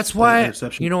interception. That's why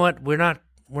you know what we're not.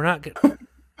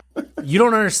 You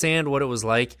don't understand what it was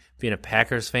like being a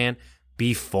Packers fan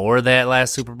before that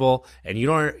last Super Bowl, and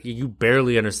you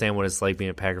barely understand what it's like being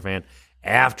a Packer fan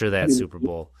after that Super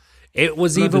Bowl. It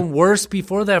was even worse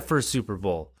before that first Super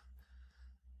Bowl.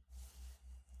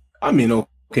 I mean,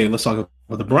 okay, let's talk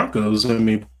about the Broncos. I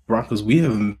mean, Broncos, we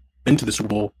haven't been to the Super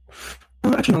Bowl.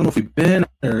 Well, actually, I don't know if we've been,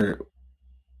 but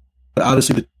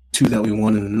obviously the 2 that we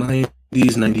won in the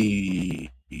 90s,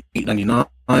 98, 99,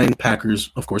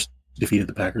 Packers, of course, defeated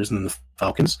the Packers, and then the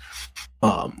Falcons.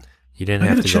 You didn't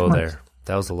have to go there.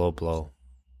 That was a low blow.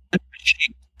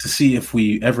 To see if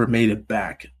we ever made it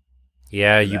back.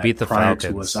 Yeah, you beat the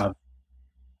Falcons. I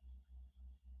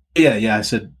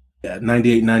said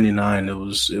 98, 99. It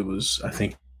was. I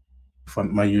think if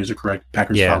my years are correct,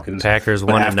 Falcons. Packers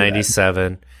won in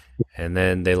 97, and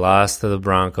then they lost to the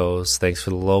Broncos. Thanks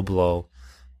for the low blow,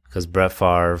 because Brett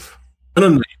Favre.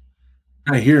 No.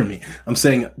 I hear me. I'm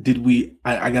saying, did we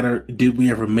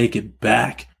ever make it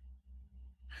back?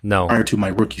 No. Prior to my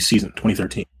rookie season,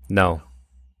 2013. No.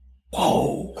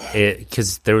 Whoa.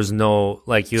 Because there was no,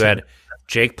 like, you had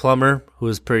Jake Plummer, who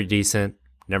was pretty decent,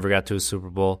 never got to a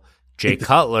Super Bowl. Jay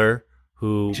Cutler,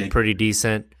 who pretty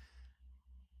decent.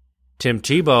 Tim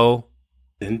Tebow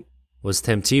was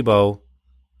Tim Tebow.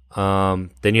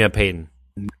 Then you had Peyton.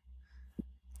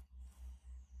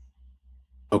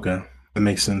 Okay. That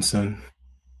makes sense then.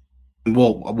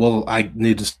 Well, I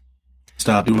need to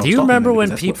stop doing. Do you remember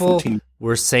when people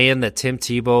were saying that Tim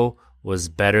Tebow was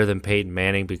better than Peyton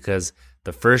Manning because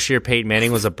the first year Peyton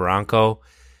Manning was a Bronco,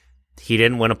 he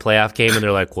didn't win a playoff game, and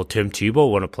they're like, "Well, Tim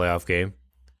Tebow won a playoff game."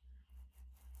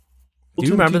 Do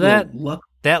you remember that?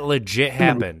 That legit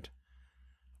happened.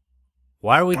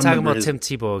 Why are we talking about Tim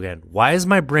Tebow again? Why is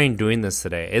my brain doing this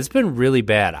today? It's been really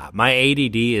bad. My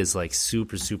ADD is like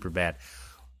super, super bad.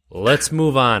 Let's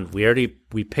move on. We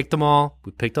picked them all.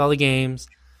 We picked all the games.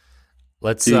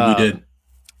 We did.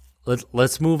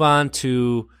 Let's move on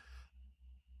to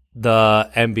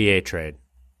the NBA trade.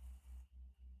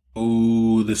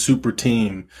 Oh, the super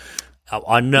team.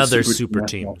 Another super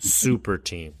team. Super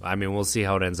team. I mean, we'll see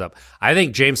how it ends up. I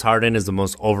think James Harden is the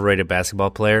most overrated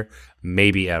basketball player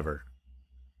maybe ever.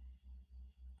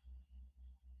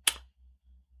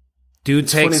 Dude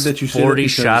takes 40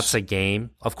 shots a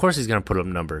game. Of course he's going to put up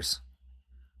numbers.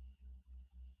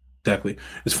 Exactly.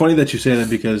 It's funny that you say that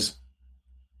because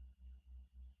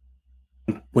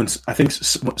when I think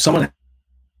someone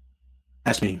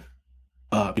asked me,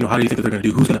 how do you think that they're going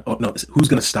to do? Who's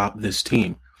going to stop this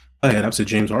team? I had said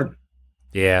James Harden.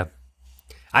 Yeah.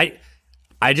 I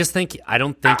don't think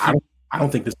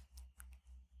this.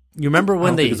 You remember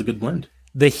when it's a good blend.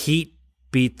 The Heat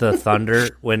beat the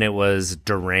Thunder when it was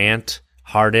Durant,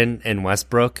 Harden, and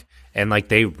Westbrook, and like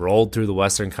they rolled through the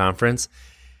Western Conference,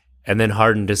 and then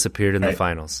Harden disappeared in the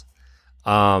finals.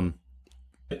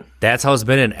 That's how it's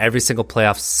been in every single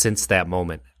playoff since that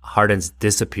moment. Harden's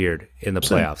disappeared in the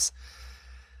playoffs.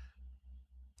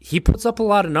 He puts up a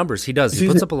lot of numbers. He does. He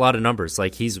puts up a lot of numbers.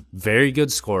 Like, he's a very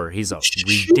good scorer. He's a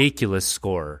ridiculous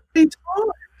scorer.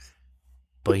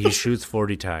 But he shoots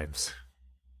 40 times.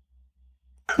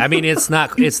 I mean, it's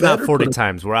not 40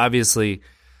 times. We're obviously,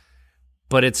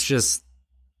 but it's just,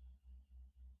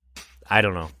 I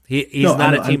don't know. He's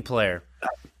not a team player.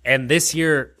 And this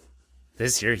year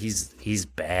he's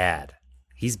bad.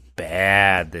 He's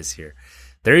bad this year.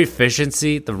 Their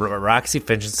efficiency, the Rock's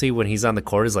efficiency when he's on the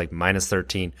court is like minus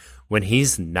 13. When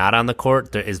he's not on the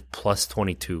court, there is plus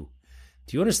 22.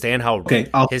 Do you understand how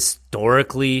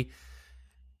historically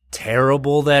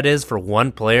terrible that is for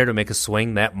one player to make a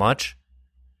swing that much?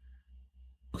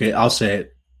 Okay, I'll say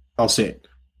it.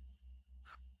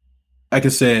 I can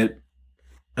say it,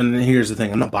 and then here's the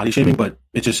thing. I'm not body shaming, but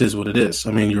it just is what it is.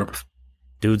 I mean, you're a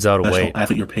dude's out of weight.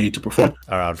 Athlete, you're paid to perform.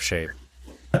 Are out of shape.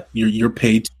 You're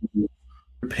paid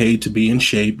to be in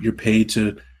shape. You're paid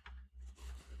to.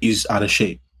 He's out of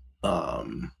shape,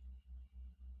 and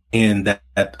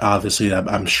that obviously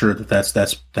I'm sure that's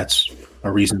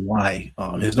a reason why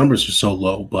his numbers are so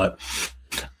low. But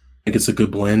I think it's a good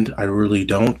blend. I really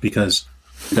don't, because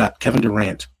you got Kevin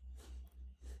Durant,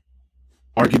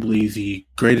 arguably the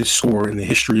greatest scorer in the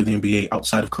history of the NBA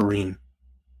outside of Kareem.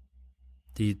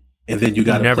 And then you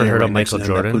got a never heard of Michael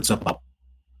Jordan? That puts up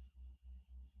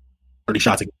 30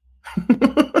 shots a game.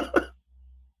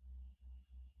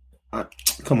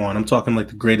 Come on, I'm talking like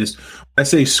the greatest. When I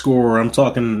say scorer, I'm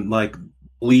talking like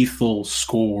lethal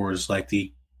scores, like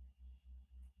the.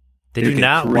 Did you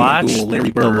not watch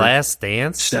Larry Bird, The Last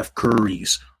Dance? Steph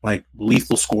Curry's like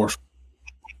lethal scores.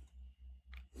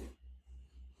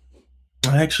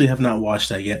 I actually have not watched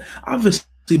that yet.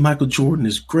 Obviously, Michael Jordan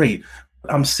is great.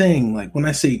 I'm saying, like, when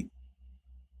I say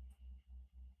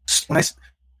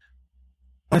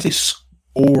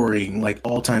scoring, like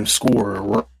all-time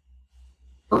scorer,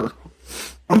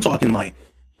 I'm talking like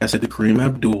I said, the Kareem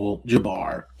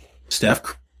Abdul-Jabbar,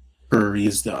 Steph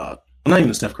Curry's, not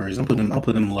even Steph Curry's. I'll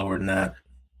put him lower than that.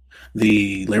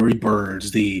 The Larry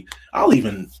Birds, I'll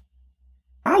even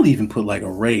put like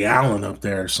a Ray Allen up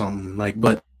there or something like,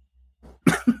 but.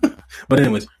 But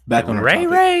anyways, back on our topic.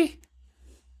 Ray.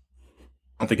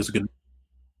 I don't think it's a good.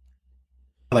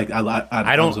 I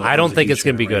don't think it's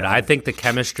going to be good. I think the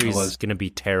chemistry is going to be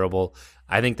terrible.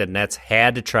 I think the Nets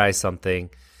had to try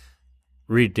something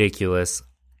ridiculous.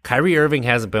 Kyrie Irving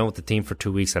hasn't been with the team for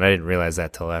 2 weeks, and I didn't realize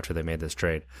that till after they made this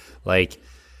trade. Like,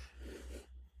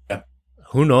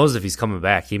 Who knows if he's coming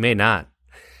back? He may not.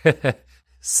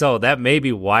 So that may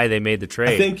be why they made the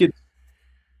trade. I think it's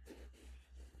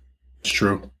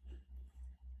true.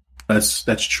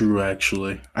 That's true,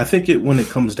 actually. I think when it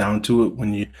comes down to it,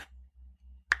 when you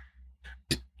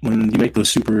make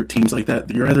those super teams like that,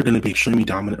 you're either going to be extremely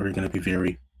dominant or you're going to be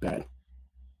very bad.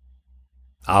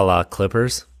 A la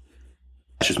Clippers.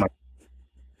 That's just my.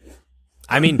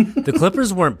 I mean, the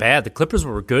Clippers weren't bad. The Clippers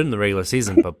were good in the regular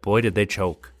season, but boy, did they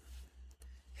choke.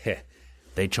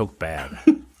 They choked bad.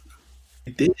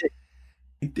 They did.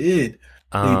 They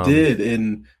did.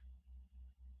 And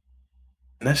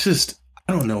that's just,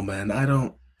 I don't know, man.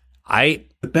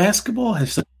 The basketball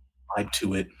has such a vibe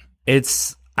to it.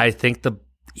 I think the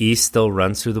East still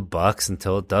runs through the Bucks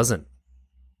until it doesn't.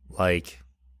 And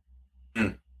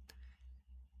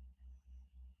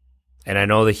I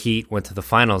know the Heat went to the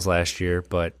finals last year,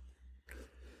 but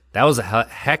that was a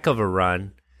heck of a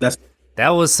run. That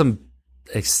was some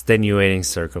extenuating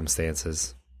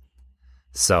circumstances.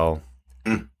 So,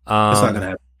 it's not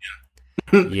gonna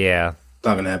happen. Yeah, it's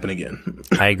not gonna happen again.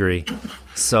 I agree.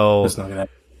 So, it's not gonna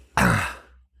happen.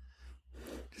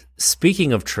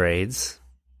 Speaking of trades,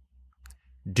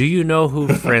 do you know who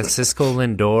Francisco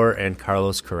Lindor and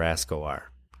Carlos Carrasco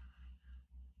are?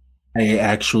 I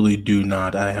actually do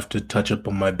not. I have to touch up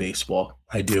on my baseball.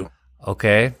 I do.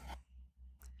 Okay.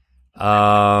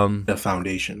 The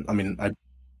foundation. I mean,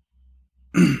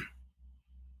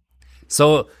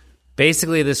 So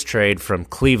basically this trade from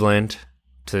Cleveland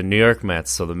to the New York Mets,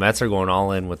 so the Mets are going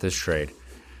all in with this trade.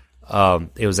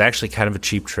 It was actually kind of a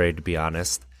cheap trade, to be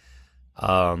honest.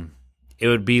 It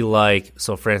would be like,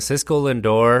 so Francisco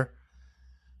Lindor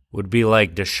would be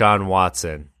like Deshaun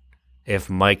Watson if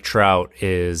Mike Trout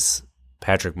is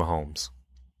Patrick Mahomes.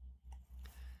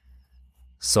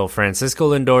 So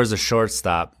Francisco Lindor is a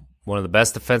shortstop, one of the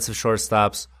best defensive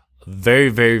shortstops, very,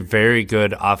 very, very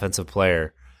good offensive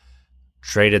player,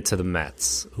 traded to the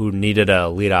Mets, who needed a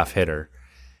leadoff hitter.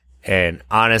 And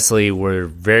honestly, we're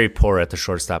very poor at the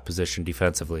shortstop position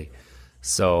defensively.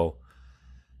 So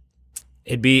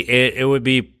it would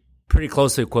be pretty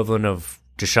close to the equivalent of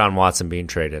Deshaun Watson being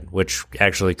traded, which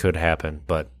actually could happen,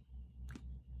 but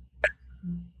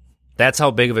that's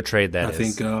how big of a trade that is. I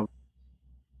think.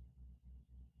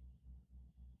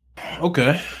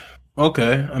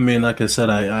 Okay. I mean, like I said,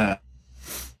 I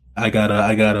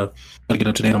gotta get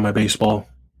up to date on my baseball.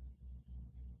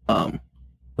 But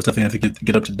definitely have to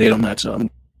get up to date on that. Just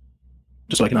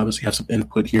so I can obviously have some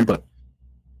input here. But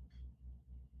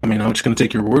I mean, I'm just going to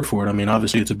take your word for it. I mean,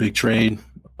 obviously, it's a big trade.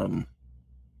 I don't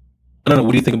know.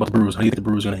 What do you think about the Brewers? How do you think the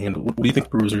Brewers are going to handle it? What do you think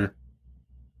the Brewers are?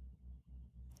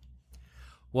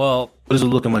 Well, what is it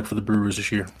looking like for the Brewers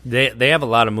this year? They have a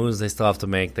lot of moves they still have to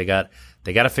make. They got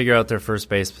to figure out their first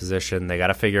base position. They got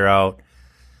to figure out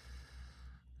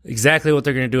exactly what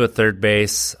they're going to do at third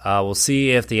base. We'll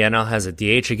see if the NL has a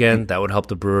DH again. That would help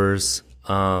the Brewers.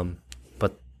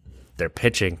 But they're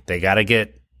pitching. They got to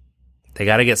get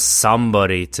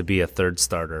somebody to be a third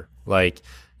starter. Like,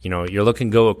 you're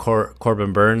looking to go with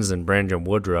Corbin Burns and Brandon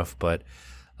Woodruff, but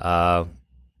right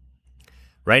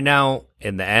now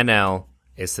in the NL,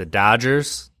 it's the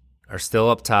Dodgers are still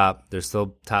up top. They're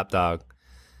still top dog.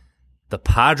 The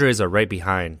Padres are right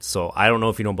behind. So I don't know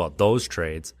if you know about those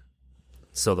trades.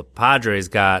 So the Padres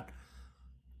got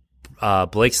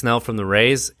Blake Snell from the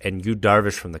Rays and Yu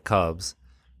Darvish from the Cubs.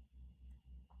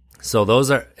 So those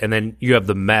are, and then you have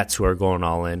the Mets who are going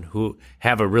all in, who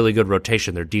have a really good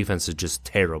rotation. Their defense is just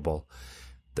terrible.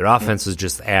 Their offense is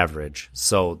just average.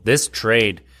 So this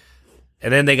trade,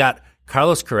 and then they got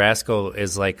Carlos Carrasco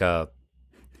is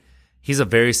he's a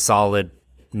very solid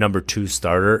number 2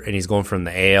 starter, and he's going from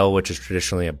the AL, which is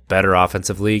traditionally a better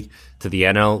offensive league, to the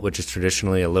NL, which is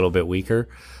traditionally a little bit weaker,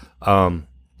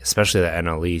 especially the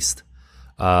NL East.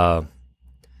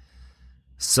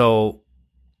 So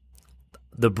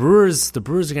the Brewers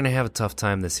are going to have a tough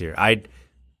time this year.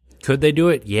 Could they do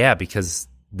it? Yeah, because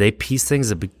they piece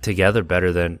things together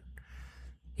better than,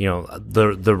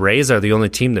 the Rays are the only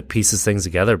team that pieces things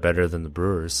together better than the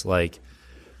Brewers. Like,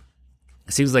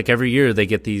 it seems like every year they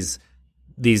get these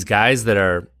guys that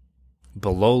are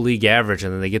below league average,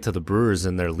 and then they get to the Brewers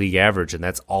and they're league average, and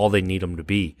that's all they need them to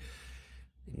be.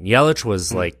 Yelich was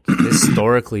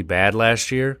historically bad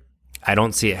last year. I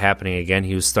don't see it happening again.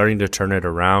 He was starting to turn it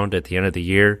around at the end of the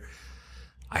year.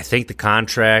 I think the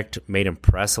contract made him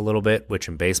press a little bit, which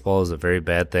in baseball is a very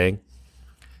bad thing.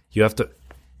 You have to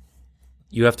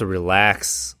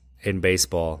relax in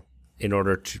baseball in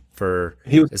order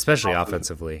especially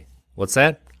offensively. What's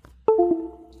that?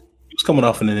 He was coming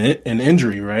off an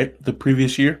injury, right? The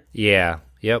previous year? Yeah.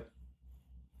 Yep.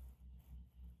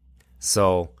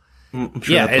 So, I'm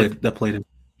sure that played a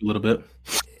little bit.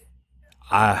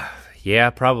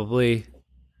 Yeah, probably.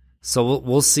 So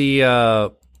we'll see.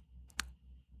 We'll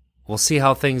see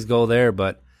how things go there,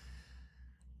 but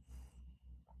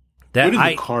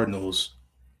the Cardinals.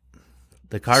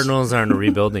 The Cardinals are in a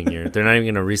rebuilding year. They're not even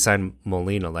going to re-sign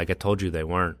Molina, like I told you they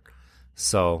weren't.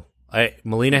 So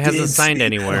Molina hasn't signed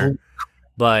anywhere,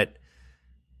 but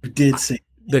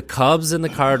the Cubs and the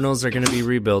Cardinals are going to be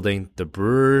rebuilding. The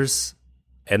Brewers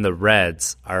and the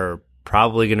Reds are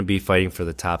probably going to be fighting for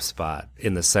the top spot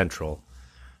in the Central.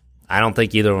 I don't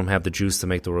think either of them have the juice to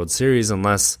make the World Series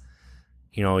unless,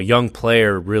 a young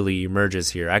player really emerges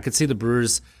here. I could see the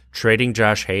Brewers trading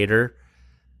Josh Hader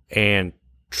and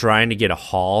trying to get a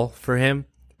haul for him,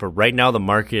 but right now the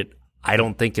market I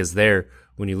don't think is there.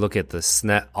 When you look at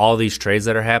all these trades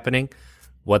that are happening,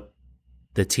 what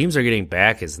the teams are getting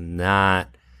back is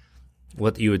not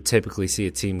what you would typically see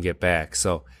a team get back.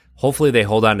 So hopefully they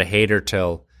hold on to Hader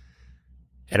till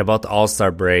at about the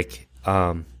All-Star break,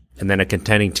 and then a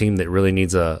contending team that really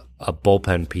needs a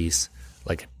bullpen piece,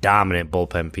 like a dominant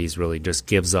bullpen piece, really just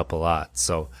gives up a lot.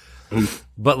 So,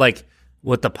 but like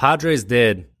what the Padres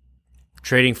did,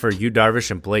 trading for Yu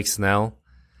Darvish and Blake Snell,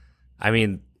 I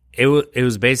mean, it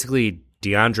was basically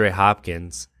DeAndre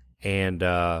Hopkins, and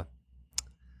DeAndre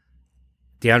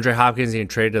Hopkins getting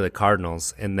traded to the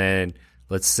Cardinals, and then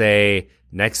let's say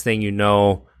next thing you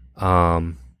know,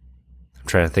 I'm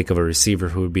trying to think of a receiver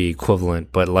who would be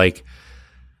equivalent, but I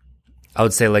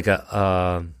would say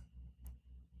a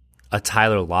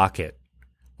Tyler Lockett,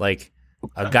 like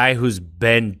a guy who's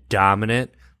been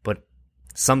dominant, but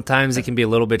sometimes it can be a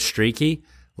little bit streaky.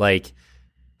 Yu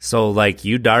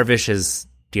Darvish is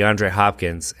DeAndre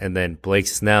Hopkins, and then Blake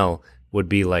Snell would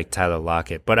be like Tyler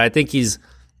Lockett. But I think he's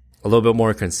a little bit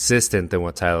more consistent than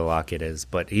what Tyler Lockett is.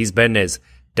 But he's been as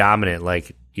dominant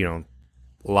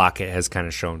Lockett has kind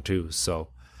of shown too. So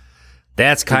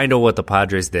that's kind of what the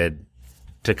Padres did,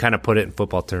 to kind of put it in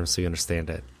football terms so you understand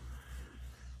it.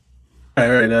 All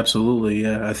right, absolutely.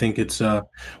 Yeah, I think it's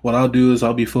what I'll do is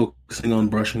I'll be focusing on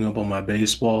brushing up on my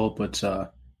baseball, but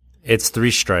it's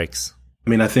 3 strikes. I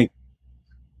mean, I think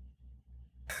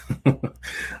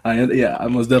I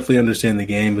most definitely understand the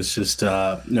game. It's just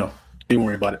don't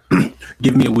worry about it.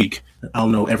 Give me a week, I'll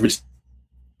know every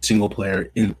single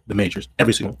player in the majors,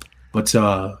 every single. But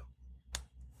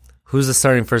who's the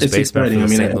starting first baseman for the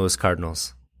St. Louis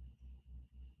Cardinals?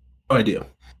 No idea.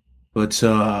 But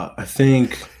I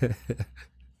think,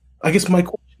 I guess my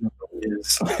question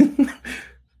is,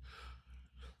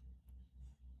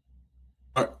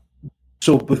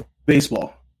 So with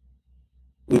baseball,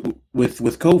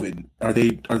 with COVID, are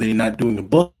they not doing a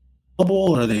bubble?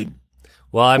 Or are they?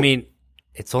 Well, I mean,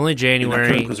 it's only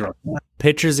January.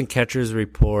 Pitchers and catchers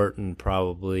report in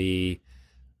probably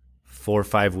 4 or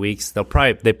 5 weeks. They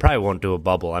probably won't do a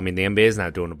bubble. I mean, the NBA is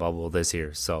not doing a bubble this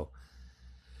year, so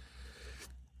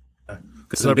they're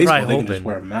probably hoping. They can just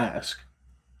wear a mask.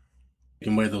 You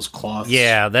can wear those cloths.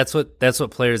 Yeah, that's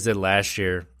what players did last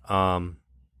year. I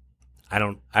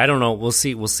don't know. We'll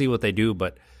see what they do,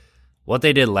 but what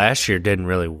they did last year didn't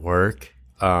really work.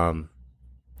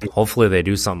 Hopefully they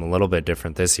do something a little bit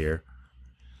different this year.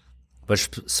 But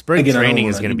spring training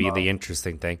is going to be the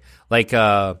interesting thing. Like,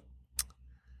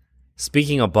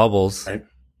 speaking of bubbles, right.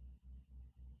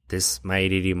 My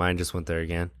ADD mind just went there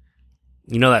again.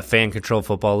 You know that fan control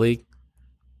football league?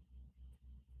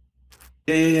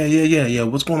 Yeah.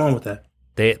 What's going on with that?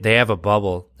 They have a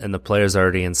bubble, and the players are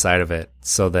already inside of it,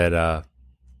 so that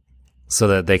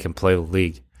they can play the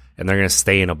league, and they're going to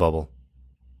stay in a bubble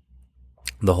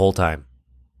the whole time.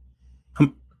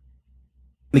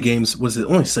 The games, was it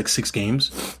only like 6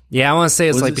 games? Yeah, I want to say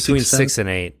it's like between 6 and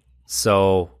 8.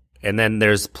 So, and then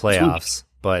there's playoffs, Sweet.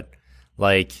 But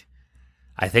like,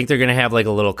 I think they're gonna have like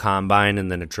a little combine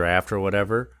and then a draft or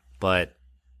whatever. But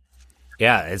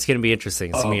yeah, it's gonna be interesting.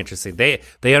 It's gonna be interesting. They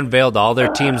unveiled all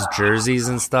their teams' jerseys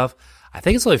and stuff. I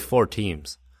think it's only 4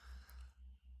 teams.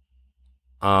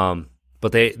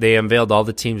 But they unveiled all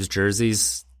the teams'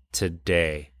 jerseys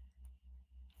today.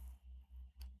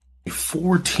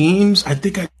 4 teams? I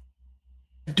think I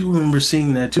do remember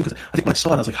seeing that too. Because I think when I saw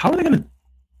it, I was like, "How are they going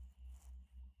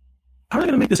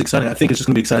to make this exciting?" I think it's just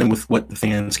going to be exciting with what the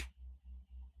fans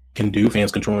can do.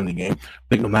 Fans controlling the game. I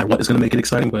think no matter what is going to make it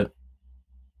exciting. But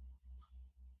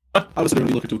I was going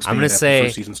to be looking to expand the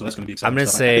first season, so that's going to be exciting. I'm going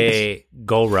to say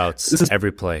go routes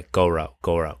every play. Go route,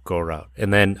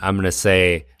 and then I'm going to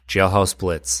say jailhouse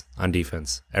blitz on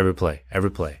defense every play.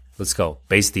 Let's go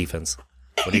base defense.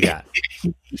 What do you got?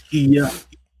 Yeah.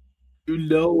 You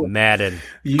know. Madden.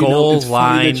 Goal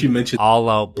line,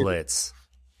 all-out blitz.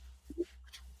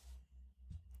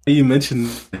 You mentioned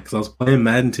it because I was playing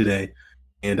Madden today,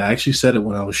 and I actually said it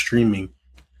when I was streaming.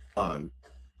 I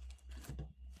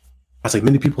was like,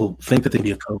 many people think that they'd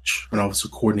be a coach when I was a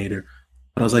coordinator.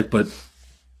 But I was like, but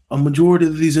a majority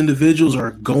of these individuals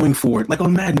are going for it. Like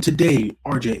on Madden today,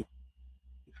 RJ,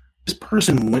 this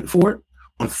person went for it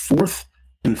on 4th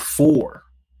and 4.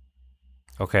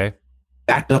 Okay.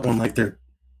 Backed up on like their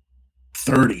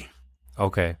 30.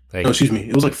 Okay. Excuse me.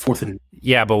 It was like 4th and...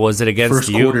 Yeah, but was it against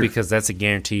you? Quarter. Because that's a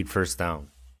guaranteed first down.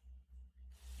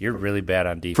 You're really bad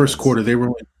on defense. First quarter, they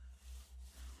were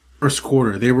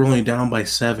only down by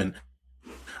 7.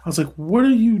 I was like, what are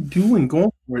you doing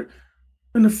going for it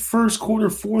in the first quarter,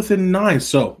 4th and 9?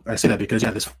 So I say that because,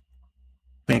 yeah, this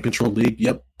fan control league,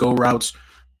 yep, go routes,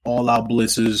 all-out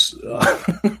blitzes.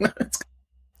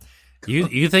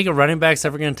 You think a running back's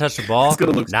ever going to touch the ball?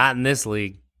 Not in this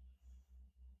league.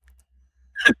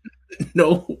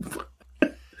 No.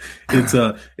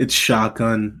 It's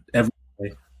shotgun every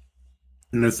play,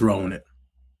 and they're throwing it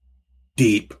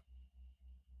deep.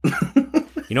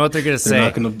 You know what they're going to say?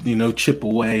 They're not going to, chip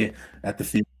away at the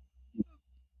field.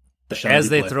 As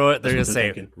they throw it, they're going to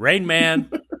say, "Rain Man,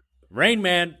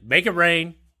 make it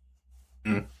rain."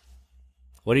 Mm.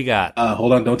 What do you got?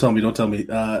 Hold on, don't tell me.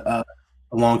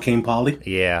 Along came Polly.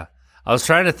 Yeah, I was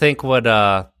trying to think what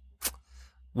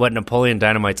Napoleon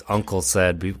Dynamite's uncle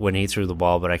said when he threw the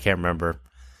ball, but I can't remember.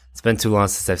 It's been too long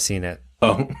since I've seen it.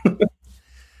 Oh,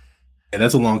 yeah,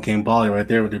 that's Along Came Polly right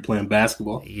there when they're playing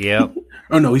basketball. Yep.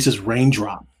 Oh no, he says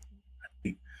raindrop.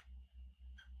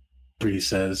 He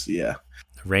says, yeah,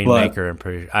 Rainmaker.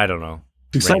 I don't know.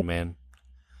 Rain Man.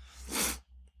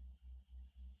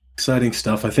 Exciting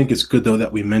stuff. I think it's good though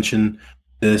that we mention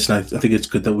this, and I think it's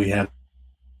good that we have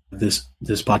this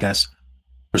podcast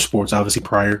for sports, obviously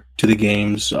prior to the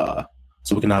games, so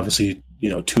we can obviously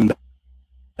tune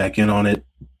back in on it.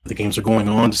 The games are going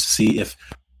on to see if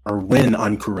or when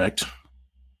I'm correct.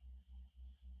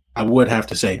 I would have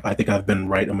to say I think I've been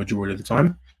right a majority of the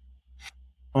time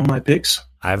on my picks.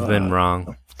 I've been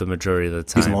wrong the majority of the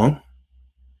time. He's long.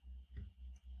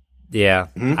 Yeah,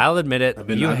 I'll admit it.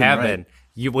 You have been.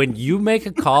 When you make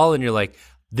a call and you're like,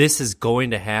 "This is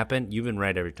going to happen," you've been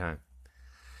right every time.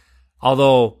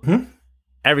 Although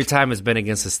every time it's been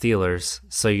against the Steelers,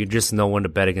 so you just know when to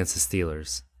bet against the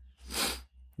Steelers.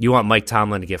 You want Mike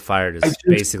Tomlin to get fired is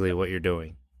basically what you're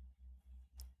doing.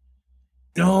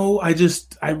 No, I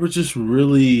was just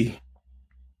really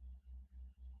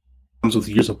comes with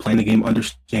years of playing the game,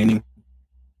 understanding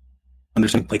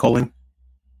play calling.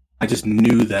 I just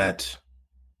knew that.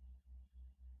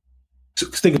 So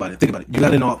think about it. You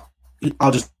got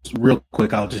I'll just real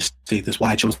quick. I'll just state this: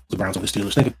 why I chose the Browns over the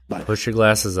Steelers. Think about it. Push your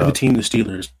glasses up. The team, the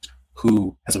Steelers,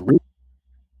 who has a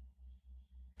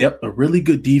really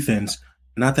good defense,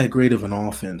 not that great of an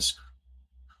offense.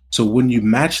 So when you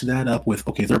match that up with,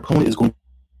 okay, their opponent is going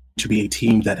to be a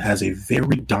team that has a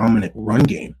very dominant run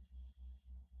game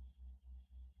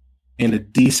and a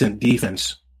decent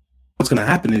defense, what's going to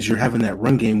happen is you're having that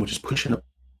run game, which is pushing up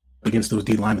against those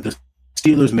D linemen. The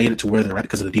Steelers made it to where they're at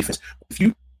because of the defense. If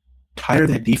you tire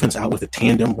that defense out with a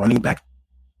tandem running back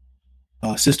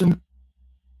system,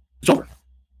 it's over.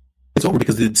 It's over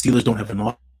because the Steelers don't have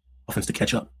enough offense to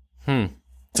catch up.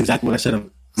 That's exactly what I said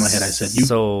in my head. I said,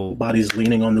 body's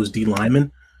leaning on those D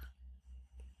linemen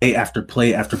play after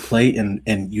play after play,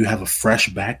 and you have a fresh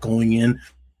back going in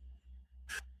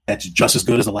that's just as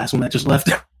good as the last one that just left.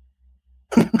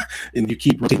 And you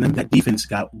keep rotating them. That defense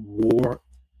got wore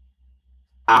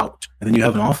out. And then you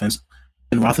have an offense,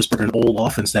 and Roethlisberger, an old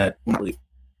offense that, well, not really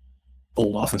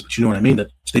old offense, but you know what I mean,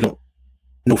 that they don't,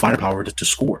 no firepower to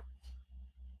score.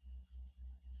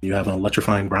 You have an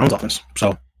electrifying Browns offense.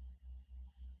 So,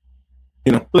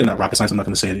 really not rocket science. I'm not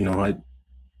going to say it,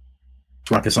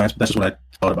 it's rocket science, but that's just what I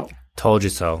thought about. Told you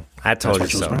so. I told you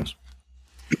so.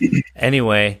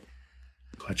 Anyway.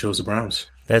 I chose the Browns.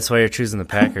 That's why you're choosing the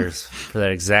Packers for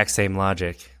that exact same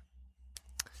logic.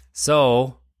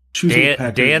 So,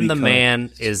 Dan the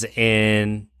man is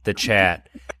in the chat,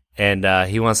 and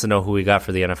he wants to know who we got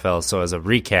for the NFL. So, as a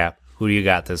recap, who do you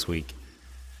got this week?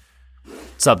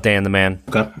 What's up, Dan the man?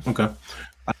 Okay.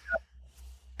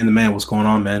 And the man, what's going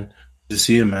on, man? Good to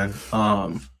see you, man.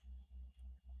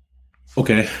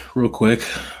 Okay, real quick.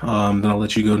 Then I'll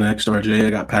let you go next, RJ. I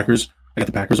got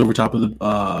the Packers over top of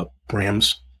the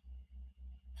Rams.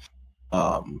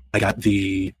 I got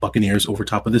the Buccaneers over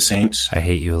top of the Saints. I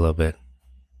hate you a little bit.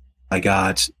 I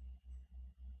got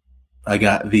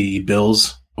the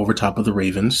Bills over top of the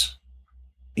Ravens,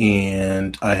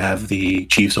 and I have the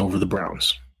Chiefs over the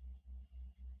Browns.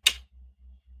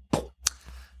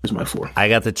 Here's my 4. I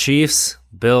got the Chiefs,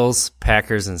 Bills,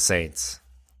 Packers, and Saints.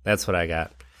 That's what I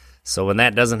got. So when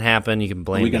that doesn't happen, you can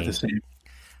blame me. We got the same.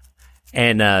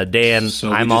 And Dan,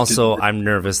 so I'm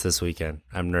nervous this weekend.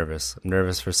 I'm nervous. I'm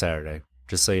nervous for Saturday,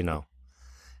 just so you know,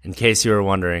 in case you were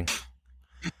wondering.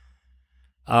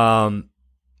 I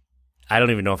don't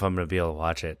even know if I'm going to be able to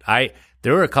watch it.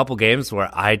 There were a couple games where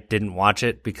I didn't watch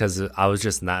it because I was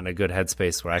just not in a good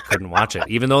headspace where I couldn't watch it.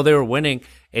 Even though they were winning,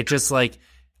 it just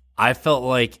I felt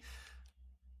like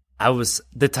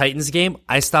the Titans game,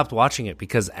 I stopped watching it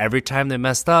because every time they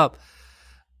messed up,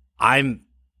 I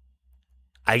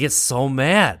get so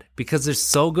mad because they're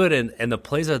so good and the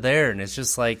plays are there, and it's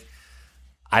just I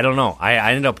don't know.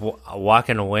 I ended up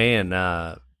walking away, and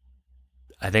I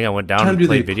think I went down and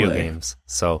played video games.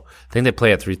 So I think they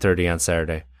play at 3:30 on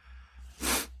Saturday.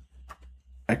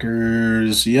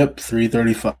 Packers,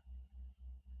 3:35.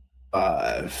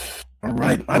 All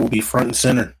right, I will be front and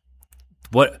center.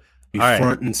 What? Be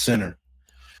front and center.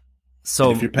 So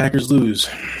and if your Packers lose,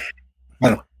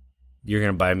 you're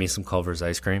gonna buy me some Culver's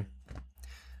ice cream.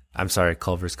 I'm sorry,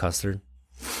 Culver's custard.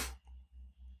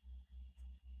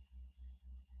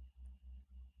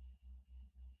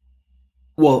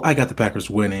 Well, I got the Packers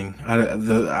winning.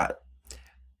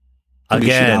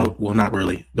 Again, well, not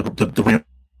really. The Rams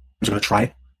are going to try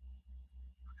to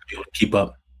be able to keep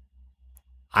up.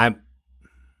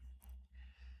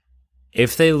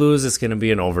 If they lose, it's going to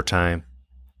be in overtime,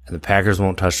 and the Packers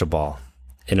won't touch the ball,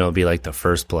 and it'll be like the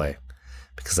first play,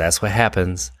 because that's what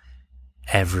happens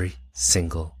every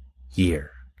single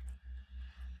year.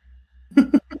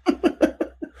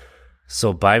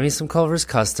 So buy me some Culver's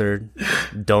custard.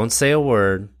 Don't say a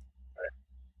word.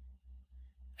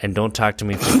 And don't talk to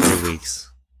me for 3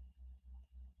 weeks.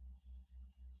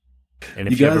 And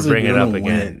if you ever bring it up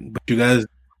again. But you guys are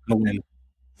going to win. You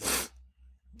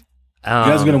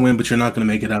guys are going to win, but you're not going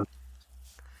to make it out.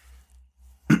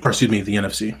 Or, excuse me, the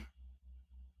NFC.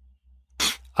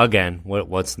 Again,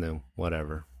 what's new?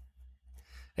 Whatever.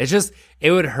 It's just,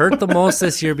 it would hurt the most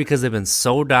this year because they've been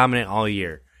so dominant all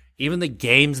year. Even the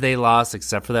games they lost,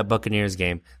 except for that Buccaneers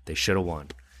game, they should have won.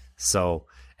 So,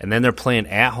 and then they're playing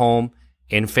at home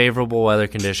in favorable weather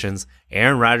conditions.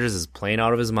 Aaron Rodgers is playing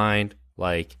out of his mind.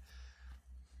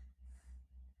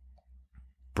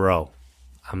 Bro,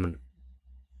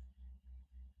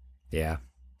 yeah.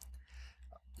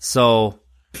 So,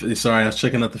 sorry, I was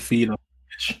checking out the feed.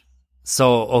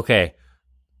 So, okay.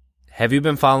 Have you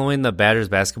been following the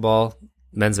Badgers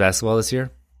men's basketball this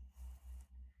year?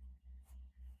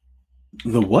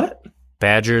 The what?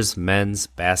 Badgers men's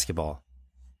basketball.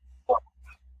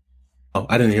 Oh,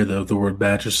 I didn't hear the word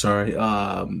Badgers. Sorry.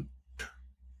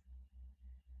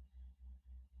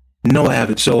 No, I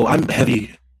haven't. So I'm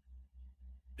heavy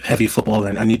football,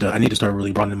 and I need to start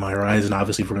really broadening my horizon.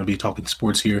 Obviously, if we're going to be talking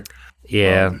sports here.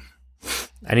 Yeah.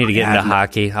 I need to get into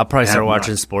hockey. I'll probably start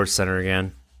watching Sports Center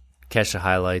again. Catch the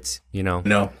highlights,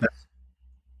 No.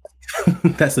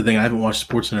 That's the thing. I haven't watched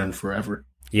Sports Center in forever.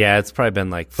 Yeah, it's probably been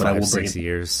like 5-6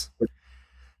 years.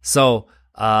 So,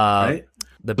 right?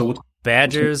 The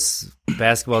Badgers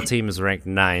basketball team is ranked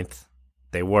 9th.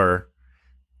 They were.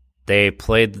 They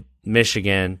played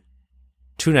Michigan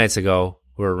 2 nights ago,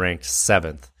 who were ranked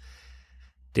 7th.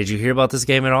 Did you hear about this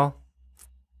game at all?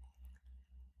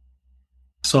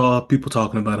 Saw people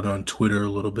talking about it on Twitter a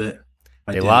little bit.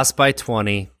 They lost by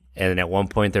 20, and at one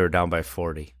point they were down by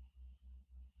 40.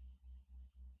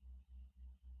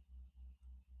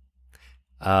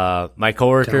 My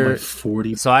coworker,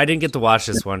 40. So I didn't get to watch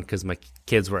this one because my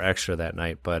kids were extra that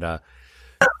night, but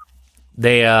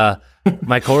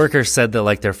my coworker said that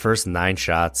like their first 9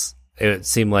 shots, it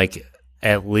seemed like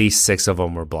at least 6 of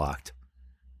them were blocked.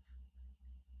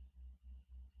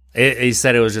 He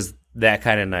said it was just that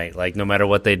kind of night. Like no matter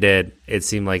what they did, it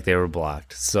seemed like they were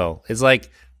blocked. So it's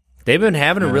like they've been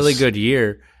having a really good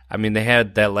year. I mean, they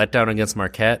had that letdown against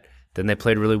Marquette. Then they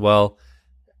played really well.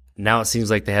 Now it seems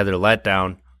like they had their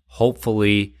letdown.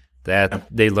 Hopefully that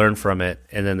they learn from it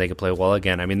and then they can play well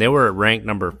again. I mean, they were ranked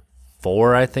number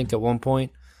 4, I think, at one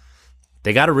point.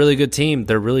 They got a really good team.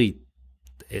 They're really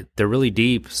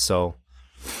deep. So,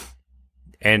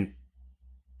 and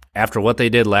after what they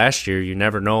did last year, you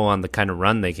never know on the kind of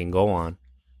run they can go on.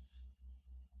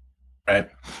 Right.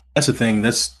 That's the thing.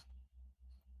 I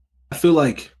feel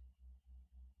like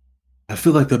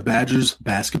the Badgers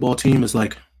basketball team is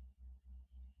like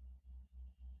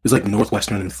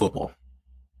Northwestern in football.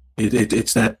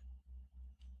 It's that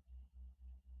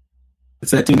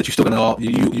team that you still gotta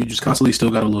you just constantly still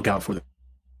gotta look out for them.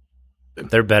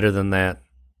 They're better than that.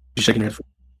 You shaking your head?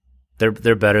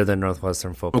 They're better than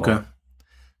Northwestern football. Okay.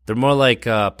 They're more like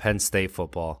Penn State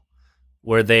football,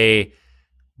 where they're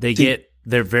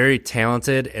very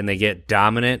talented and they get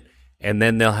dominant, and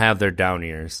then they'll have their down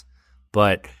years.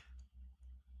 But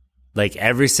like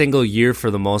every single year,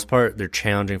 for the most part, they're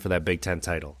challenging for that Big Ten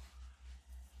title.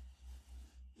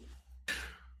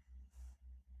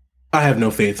 I have no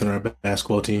faith in our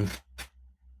basketball team.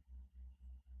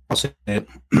 I'll say it.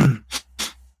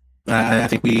 I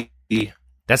think we.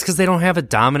 That's because they don't have a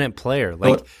dominant player.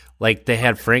 Like they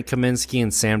had Frank Kaminsky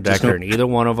and Sam Decker, and either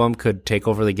one of them could take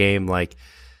over the game. Like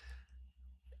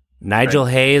Nigel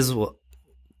Hayes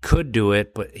could do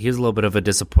it, but he was a little bit of a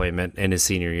disappointment in his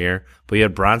senior year. But you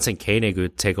had Bronson Koenig who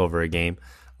would take over a game.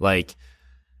 Like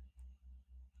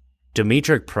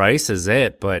Demetric Price is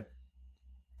it, but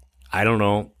I don't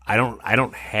know. I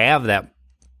don't have that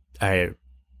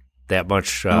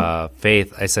much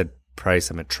faith. I said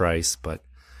Price, I meant Trice, but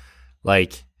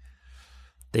like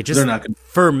they just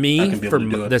for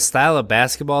the style of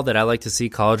basketball that I like to see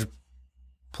college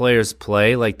players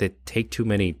play, like they take too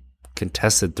many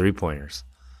contested 3-pointers.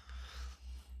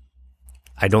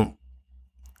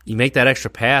 You make that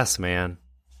extra pass, man.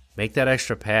 Make that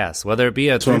extra pass, whether it be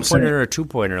a 3-pointer or a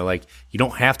 2-pointer. Like you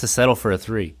don't have to settle for a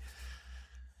 3.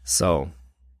 So,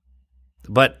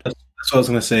 but that's what I was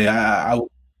gonna say.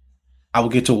 I will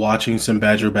get to watching some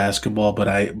Badger basketball, but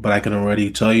I can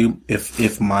already tell you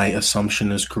if my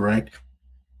assumption is correct,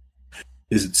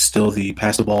 is it still the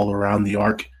pass the ball around the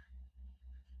arc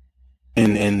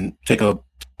and take a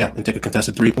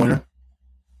contested 3-pointer?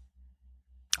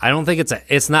 I don't think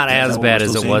it's not as bad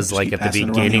as it was like at the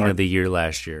beginning of the year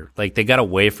last year. Like they got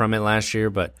away from it last year,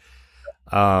 but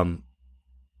I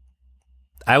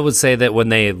would say that when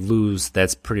they lose,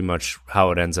 that's pretty much how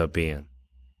it ends up being.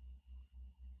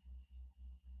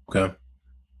 Okay,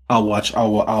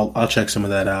 I'll check some of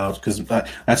that out because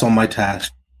that's on my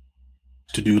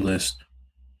to-do list.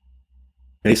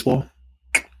 Baseball,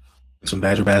 some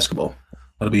Badger basketball.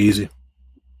 That'll be easy.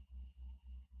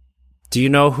 Do you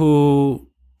know who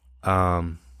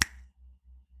Fernando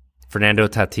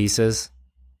Tatis is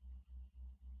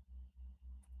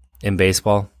in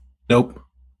baseball? Nope.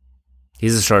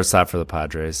 He's a shortstop for the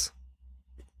Padres.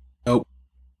 Nope.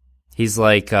 He's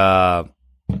like Kyler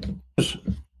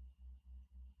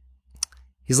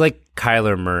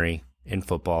Murray in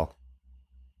football,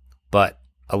 but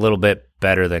a little bit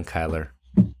better than Kyler.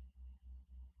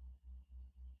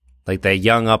 Like that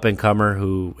young up-and-comer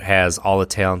who has all the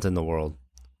talent in the world.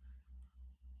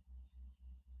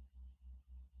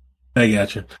 I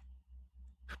got you.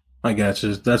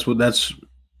 That's put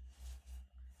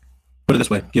it this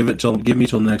way. Give me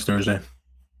till next Thursday.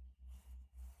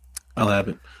 I'll have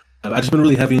it. I've just been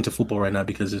really heavy into football right now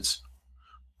because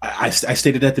I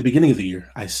stated at the beginning of the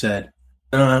year, I said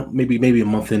maybe a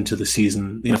month into the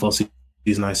season, the NFL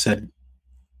season, I said,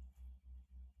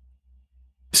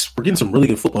 we're getting some really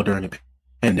good football during a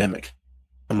pandemic.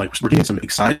 I'm like, we're getting some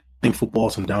exciting football,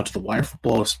 some down to the wire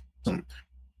football,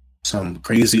 some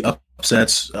crazy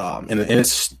upsets, and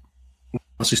it's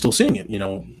honestly still seeing it.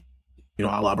 A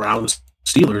la Browns,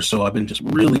 Steelers. So I've been just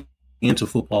really into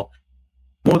football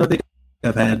more than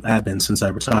I think I've been since I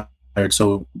retired.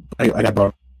 So I got brought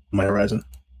on my horizon,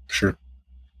 for sure.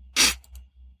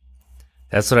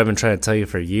 That's what I've been trying to tell you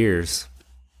for years.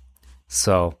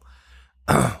 So,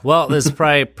 well, this is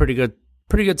probably a pretty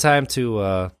good time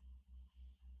to.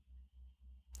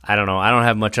 I don't know. I don't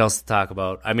have much else to talk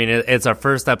about. I mean, it's our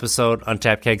first episode on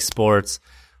Tap Keg Sports.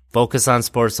 Focus on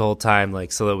sports the whole time,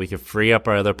 so that we can free up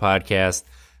our other podcast,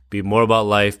 be more about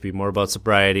life, be more about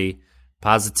sobriety,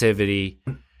 positivity,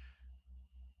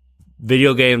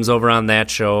 video games over on that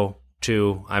show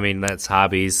too. I mean, that's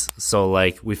hobbies. So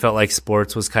we felt like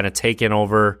sports was kind of taking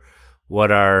over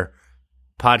what our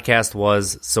podcast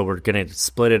was. So we're going to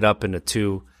split it up into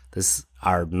two.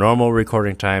 Our normal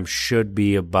recording time should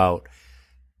be about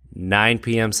 9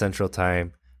 p.m. Central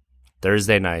Time,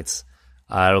 Thursday nights.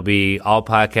 It'll be all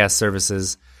podcast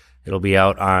services. It'll be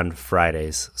out on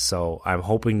Fridays. So I'm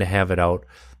hoping to have it out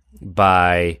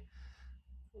by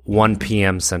 1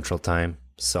 p.m. Central Time.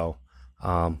 So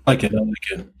I like it.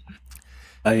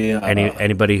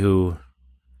 Anybody who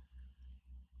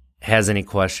has any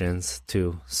questions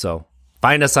too. So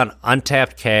find us on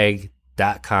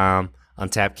untappedkeg.com,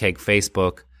 Untapped Keg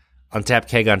Facebook, Untapped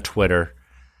Keg on Twitter.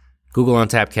 Google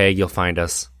Untapped Keg, you'll find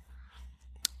us.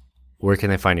 Where can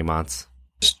they find you, Mons?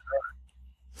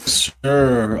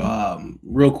 Sure.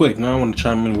 Real quick, now I want to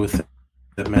chime in with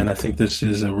it, man. I think this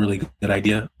is a really good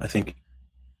idea. I think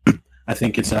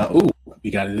it's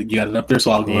you got it up there, so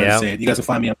I'll go ahead and say it. You guys can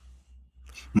find me on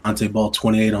Monte Ball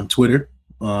 28 on Twitter.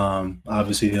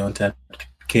 Obviously the Untapped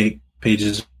Keg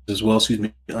pages as well. Excuse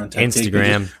me, Untapped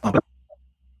Instagram.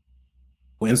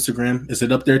 Instagram, is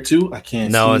it up there too? I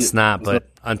can't. No, see it's not. But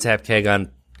Untapped Keg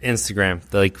on Instagram,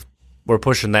 we're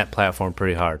pushing that platform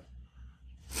pretty hard.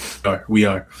 We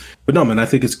are. But no, man, I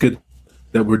think it's good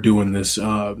that we're doing this.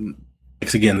 Again,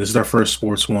 this is our first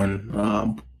sports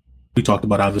one. We talked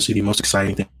about, obviously, the most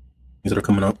exciting things that are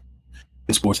coming up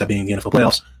in sports, that being the NFL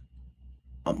playoffs.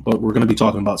 But we're going to be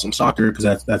talking about some soccer,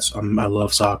 because that's I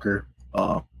love soccer.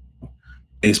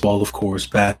 Baseball, of course,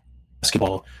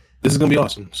 basketball. This is going to be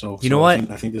awesome. So you know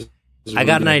what? I think this is I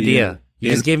got an idea.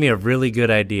 You just gave me a really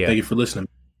good idea. Thank you for listening.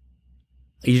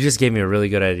 You just gave me a really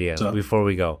good idea before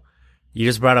we go. You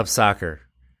just brought up soccer.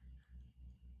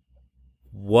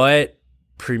 What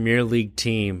Premier League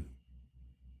team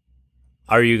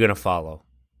are you going to follow?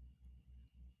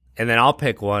 And then I'll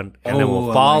pick one, and then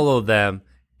we'll follow them,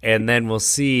 and then we'll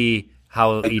see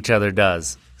how each other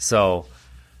does. So,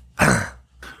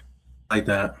 like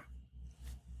that.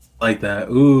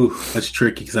 Ooh, that's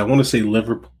tricky, because I want to say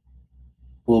Liverpool,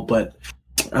 but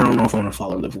I don't know if I want to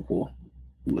follow Liverpool.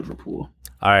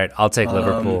 All right, I'll take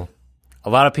Liverpool. A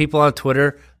lot of people on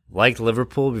Twitter liked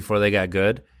Liverpool before they got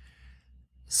good.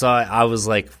 So I was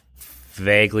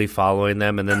vaguely following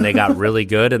them, and then they got really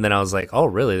good, and then I was like, oh,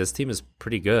 really? This team is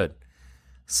pretty good.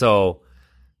 So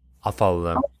I'll follow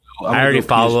them.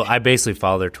 I basically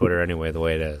follow their Twitter anyway, the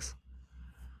way it is.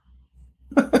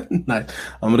 Nice.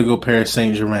 I'm going to go Paris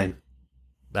Saint-Germain.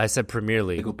 I said Premier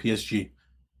League. I go PSG.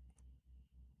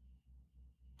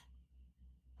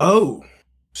 Oh.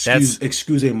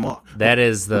 Excusez-moi. That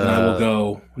is the. I will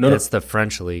go. That's the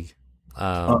French league.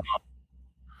 I'm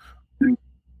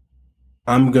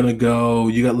gonna go.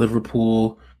 You got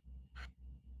Liverpool.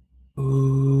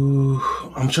 Ooh,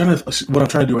 what I'm trying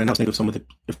to do right now is think of some of the.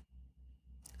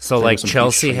 So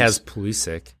Chelsea has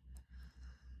Pulisic.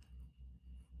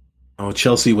 Oh,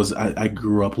 Chelsea was. I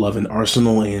grew up loving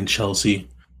Arsenal and Chelsea.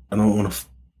 I don't want to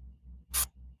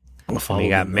follow. You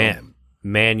got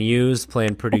Man U's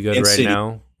playing pretty good right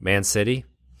now. Man City.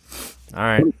 All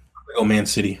right. Go Man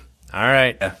City. All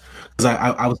right. Yeah. Because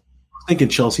I was thinking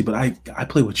Chelsea, but I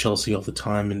play with Chelsea all the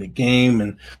time in the game,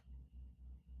 and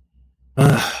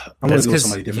I'm going to go with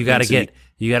somebody different.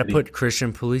 You got to put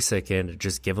Christian Pulisic in to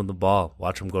just give him the ball.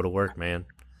 Watch him go to work, man.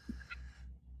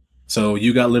 So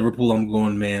you got Liverpool. I'm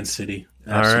going Man City.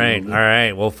 Absolutely. All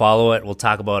right. We'll follow it. We'll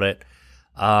talk about it.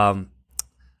 All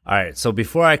right. So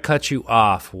before I cut you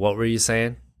off, what were you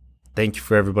saying? Thank you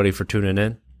for everybody for tuning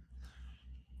in.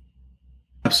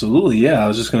 Absolutely, yeah. I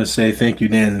was just going to say thank you,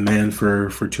 Dan and man, for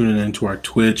tuning into our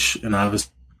Twitch, and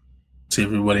obviously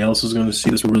everybody else is going to see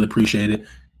this. We really appreciate it.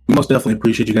 We most definitely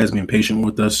appreciate you guys being patient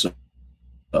with us.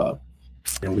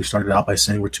 We started out by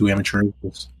saying we're two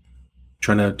amateurs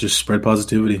trying to just spread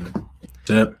positivity. That's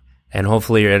it. And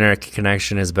hopefully your internet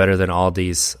connection is better than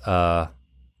Aldi's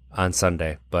on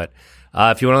Sunday. But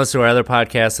if you want to listen to our other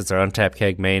podcast, it's our Untapped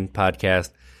Keg main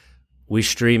podcast. We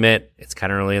stream it. It's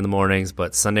kind of early in the mornings,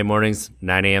 but Sunday mornings,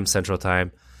 9 a.m. Central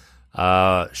Time.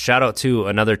 Shout out to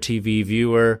another TV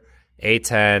viewer,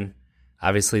 A10.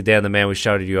 Obviously, Dan the Man, we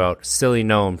shouted you out. Silly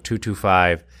Gnome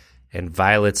 225 and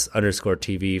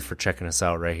Violets_TV for checking us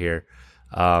out right here.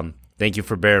 Thank you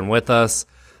for bearing with us.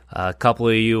 A couple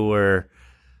of you were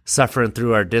suffering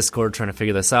through our Discord trying to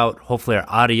figure this out. Hopefully our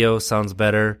audio sounds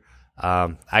better.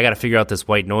 I got to figure out this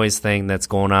white noise thing that's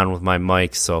going on with my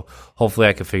mic, so hopefully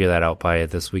I can figure that out by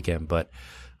this weekend. But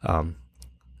you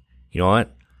know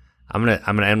what? I'm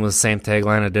gonna end with the same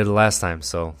tagline I did last time.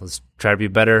 So let's try to be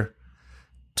better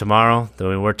tomorrow than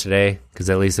we were today, because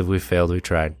at least if we failed, we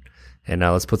tried. And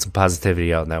now let's put some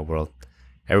positivity out in that world.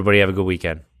 Everybody have a good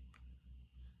weekend.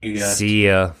 See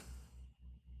ya.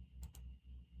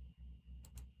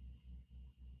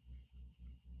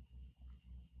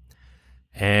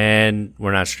 And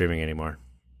we're not streaming anymore.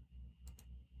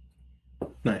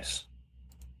 Nice.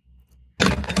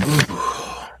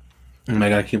 Oh my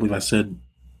God, I can't believe I said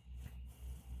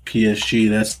PSG.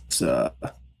 That's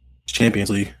Champions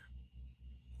League.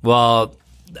 Well,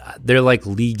 they're like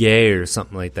Ligue A or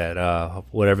something like that.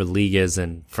 Whatever league is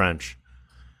in French.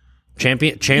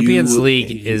 Champions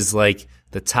League is like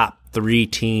the top 3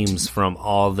 teams from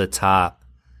all the top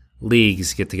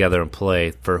leagues get together and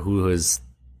play for who is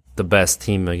the best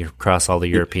team across all the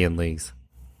European leagues.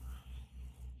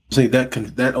 See,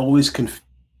 that always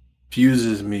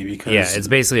confuses me because it's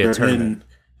basically a tournament.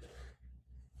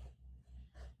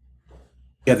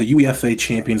 The UEFA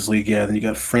Champions League. Yeah, then you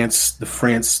got the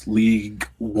France League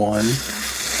 1,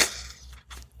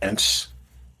 and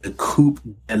the Coupe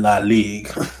de la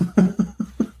Ligue.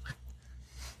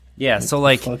 Yeah, so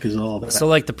like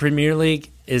the Premier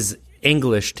League is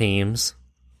English teams,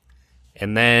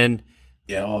 and then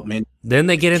then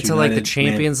they get into like the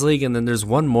Champions League, and then there's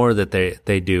one more that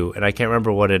they do, and I can't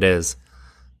remember what it is.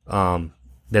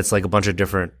 That's like a bunch of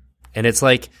different, and it's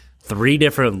like 3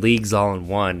 different leagues all in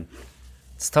one.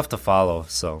 It's tough to follow.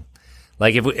 So,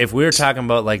 like if we were talking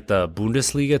about like the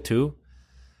Bundesliga too,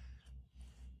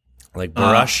 like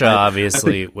Borussia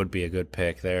obviously would be a good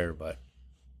pick there, but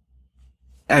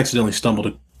I accidentally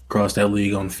stumbled across that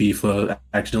league on FIFA,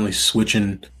 accidentally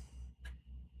switching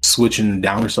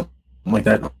down or something like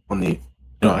that on the,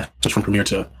 I switched from Premier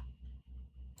to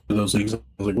those leagues. I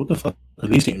was like, what the fuck are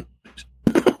these teams?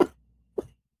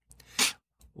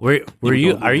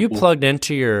 Are you plugged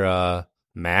into your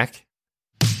Mac?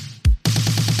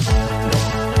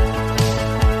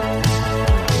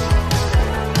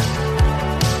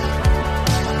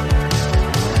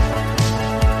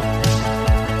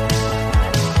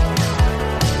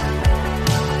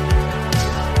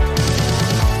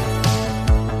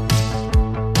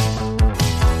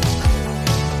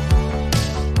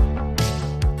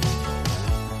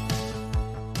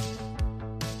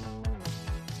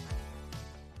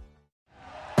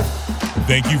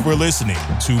 Thank you for listening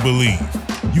to Believe.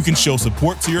 You can show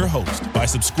support to your host by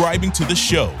subscribing to the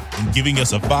show and giving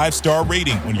us a 5-star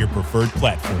rating on your preferred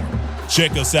platform.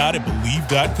 Check us out at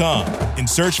Believe.com and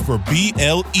search for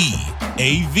BLEAV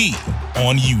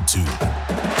on YouTube.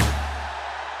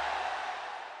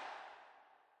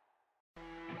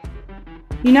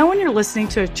 You know when you're listening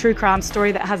to a true crime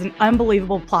story that has an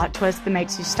unbelievable plot twist that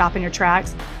makes you stop in your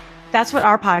tracks? That's what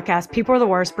our podcast, People Are the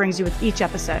Worst, brings you with each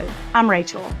episode. I'm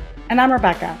Rachel. And I'm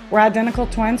Rebecca. We're identical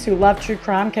twins who love true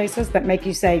crime cases that make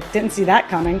you say, didn't see that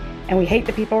coming, and we hate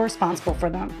the people responsible for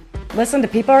them. Listen to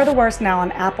People Are the Worst now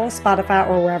on Apple, Spotify,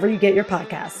 or wherever you get your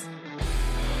podcasts.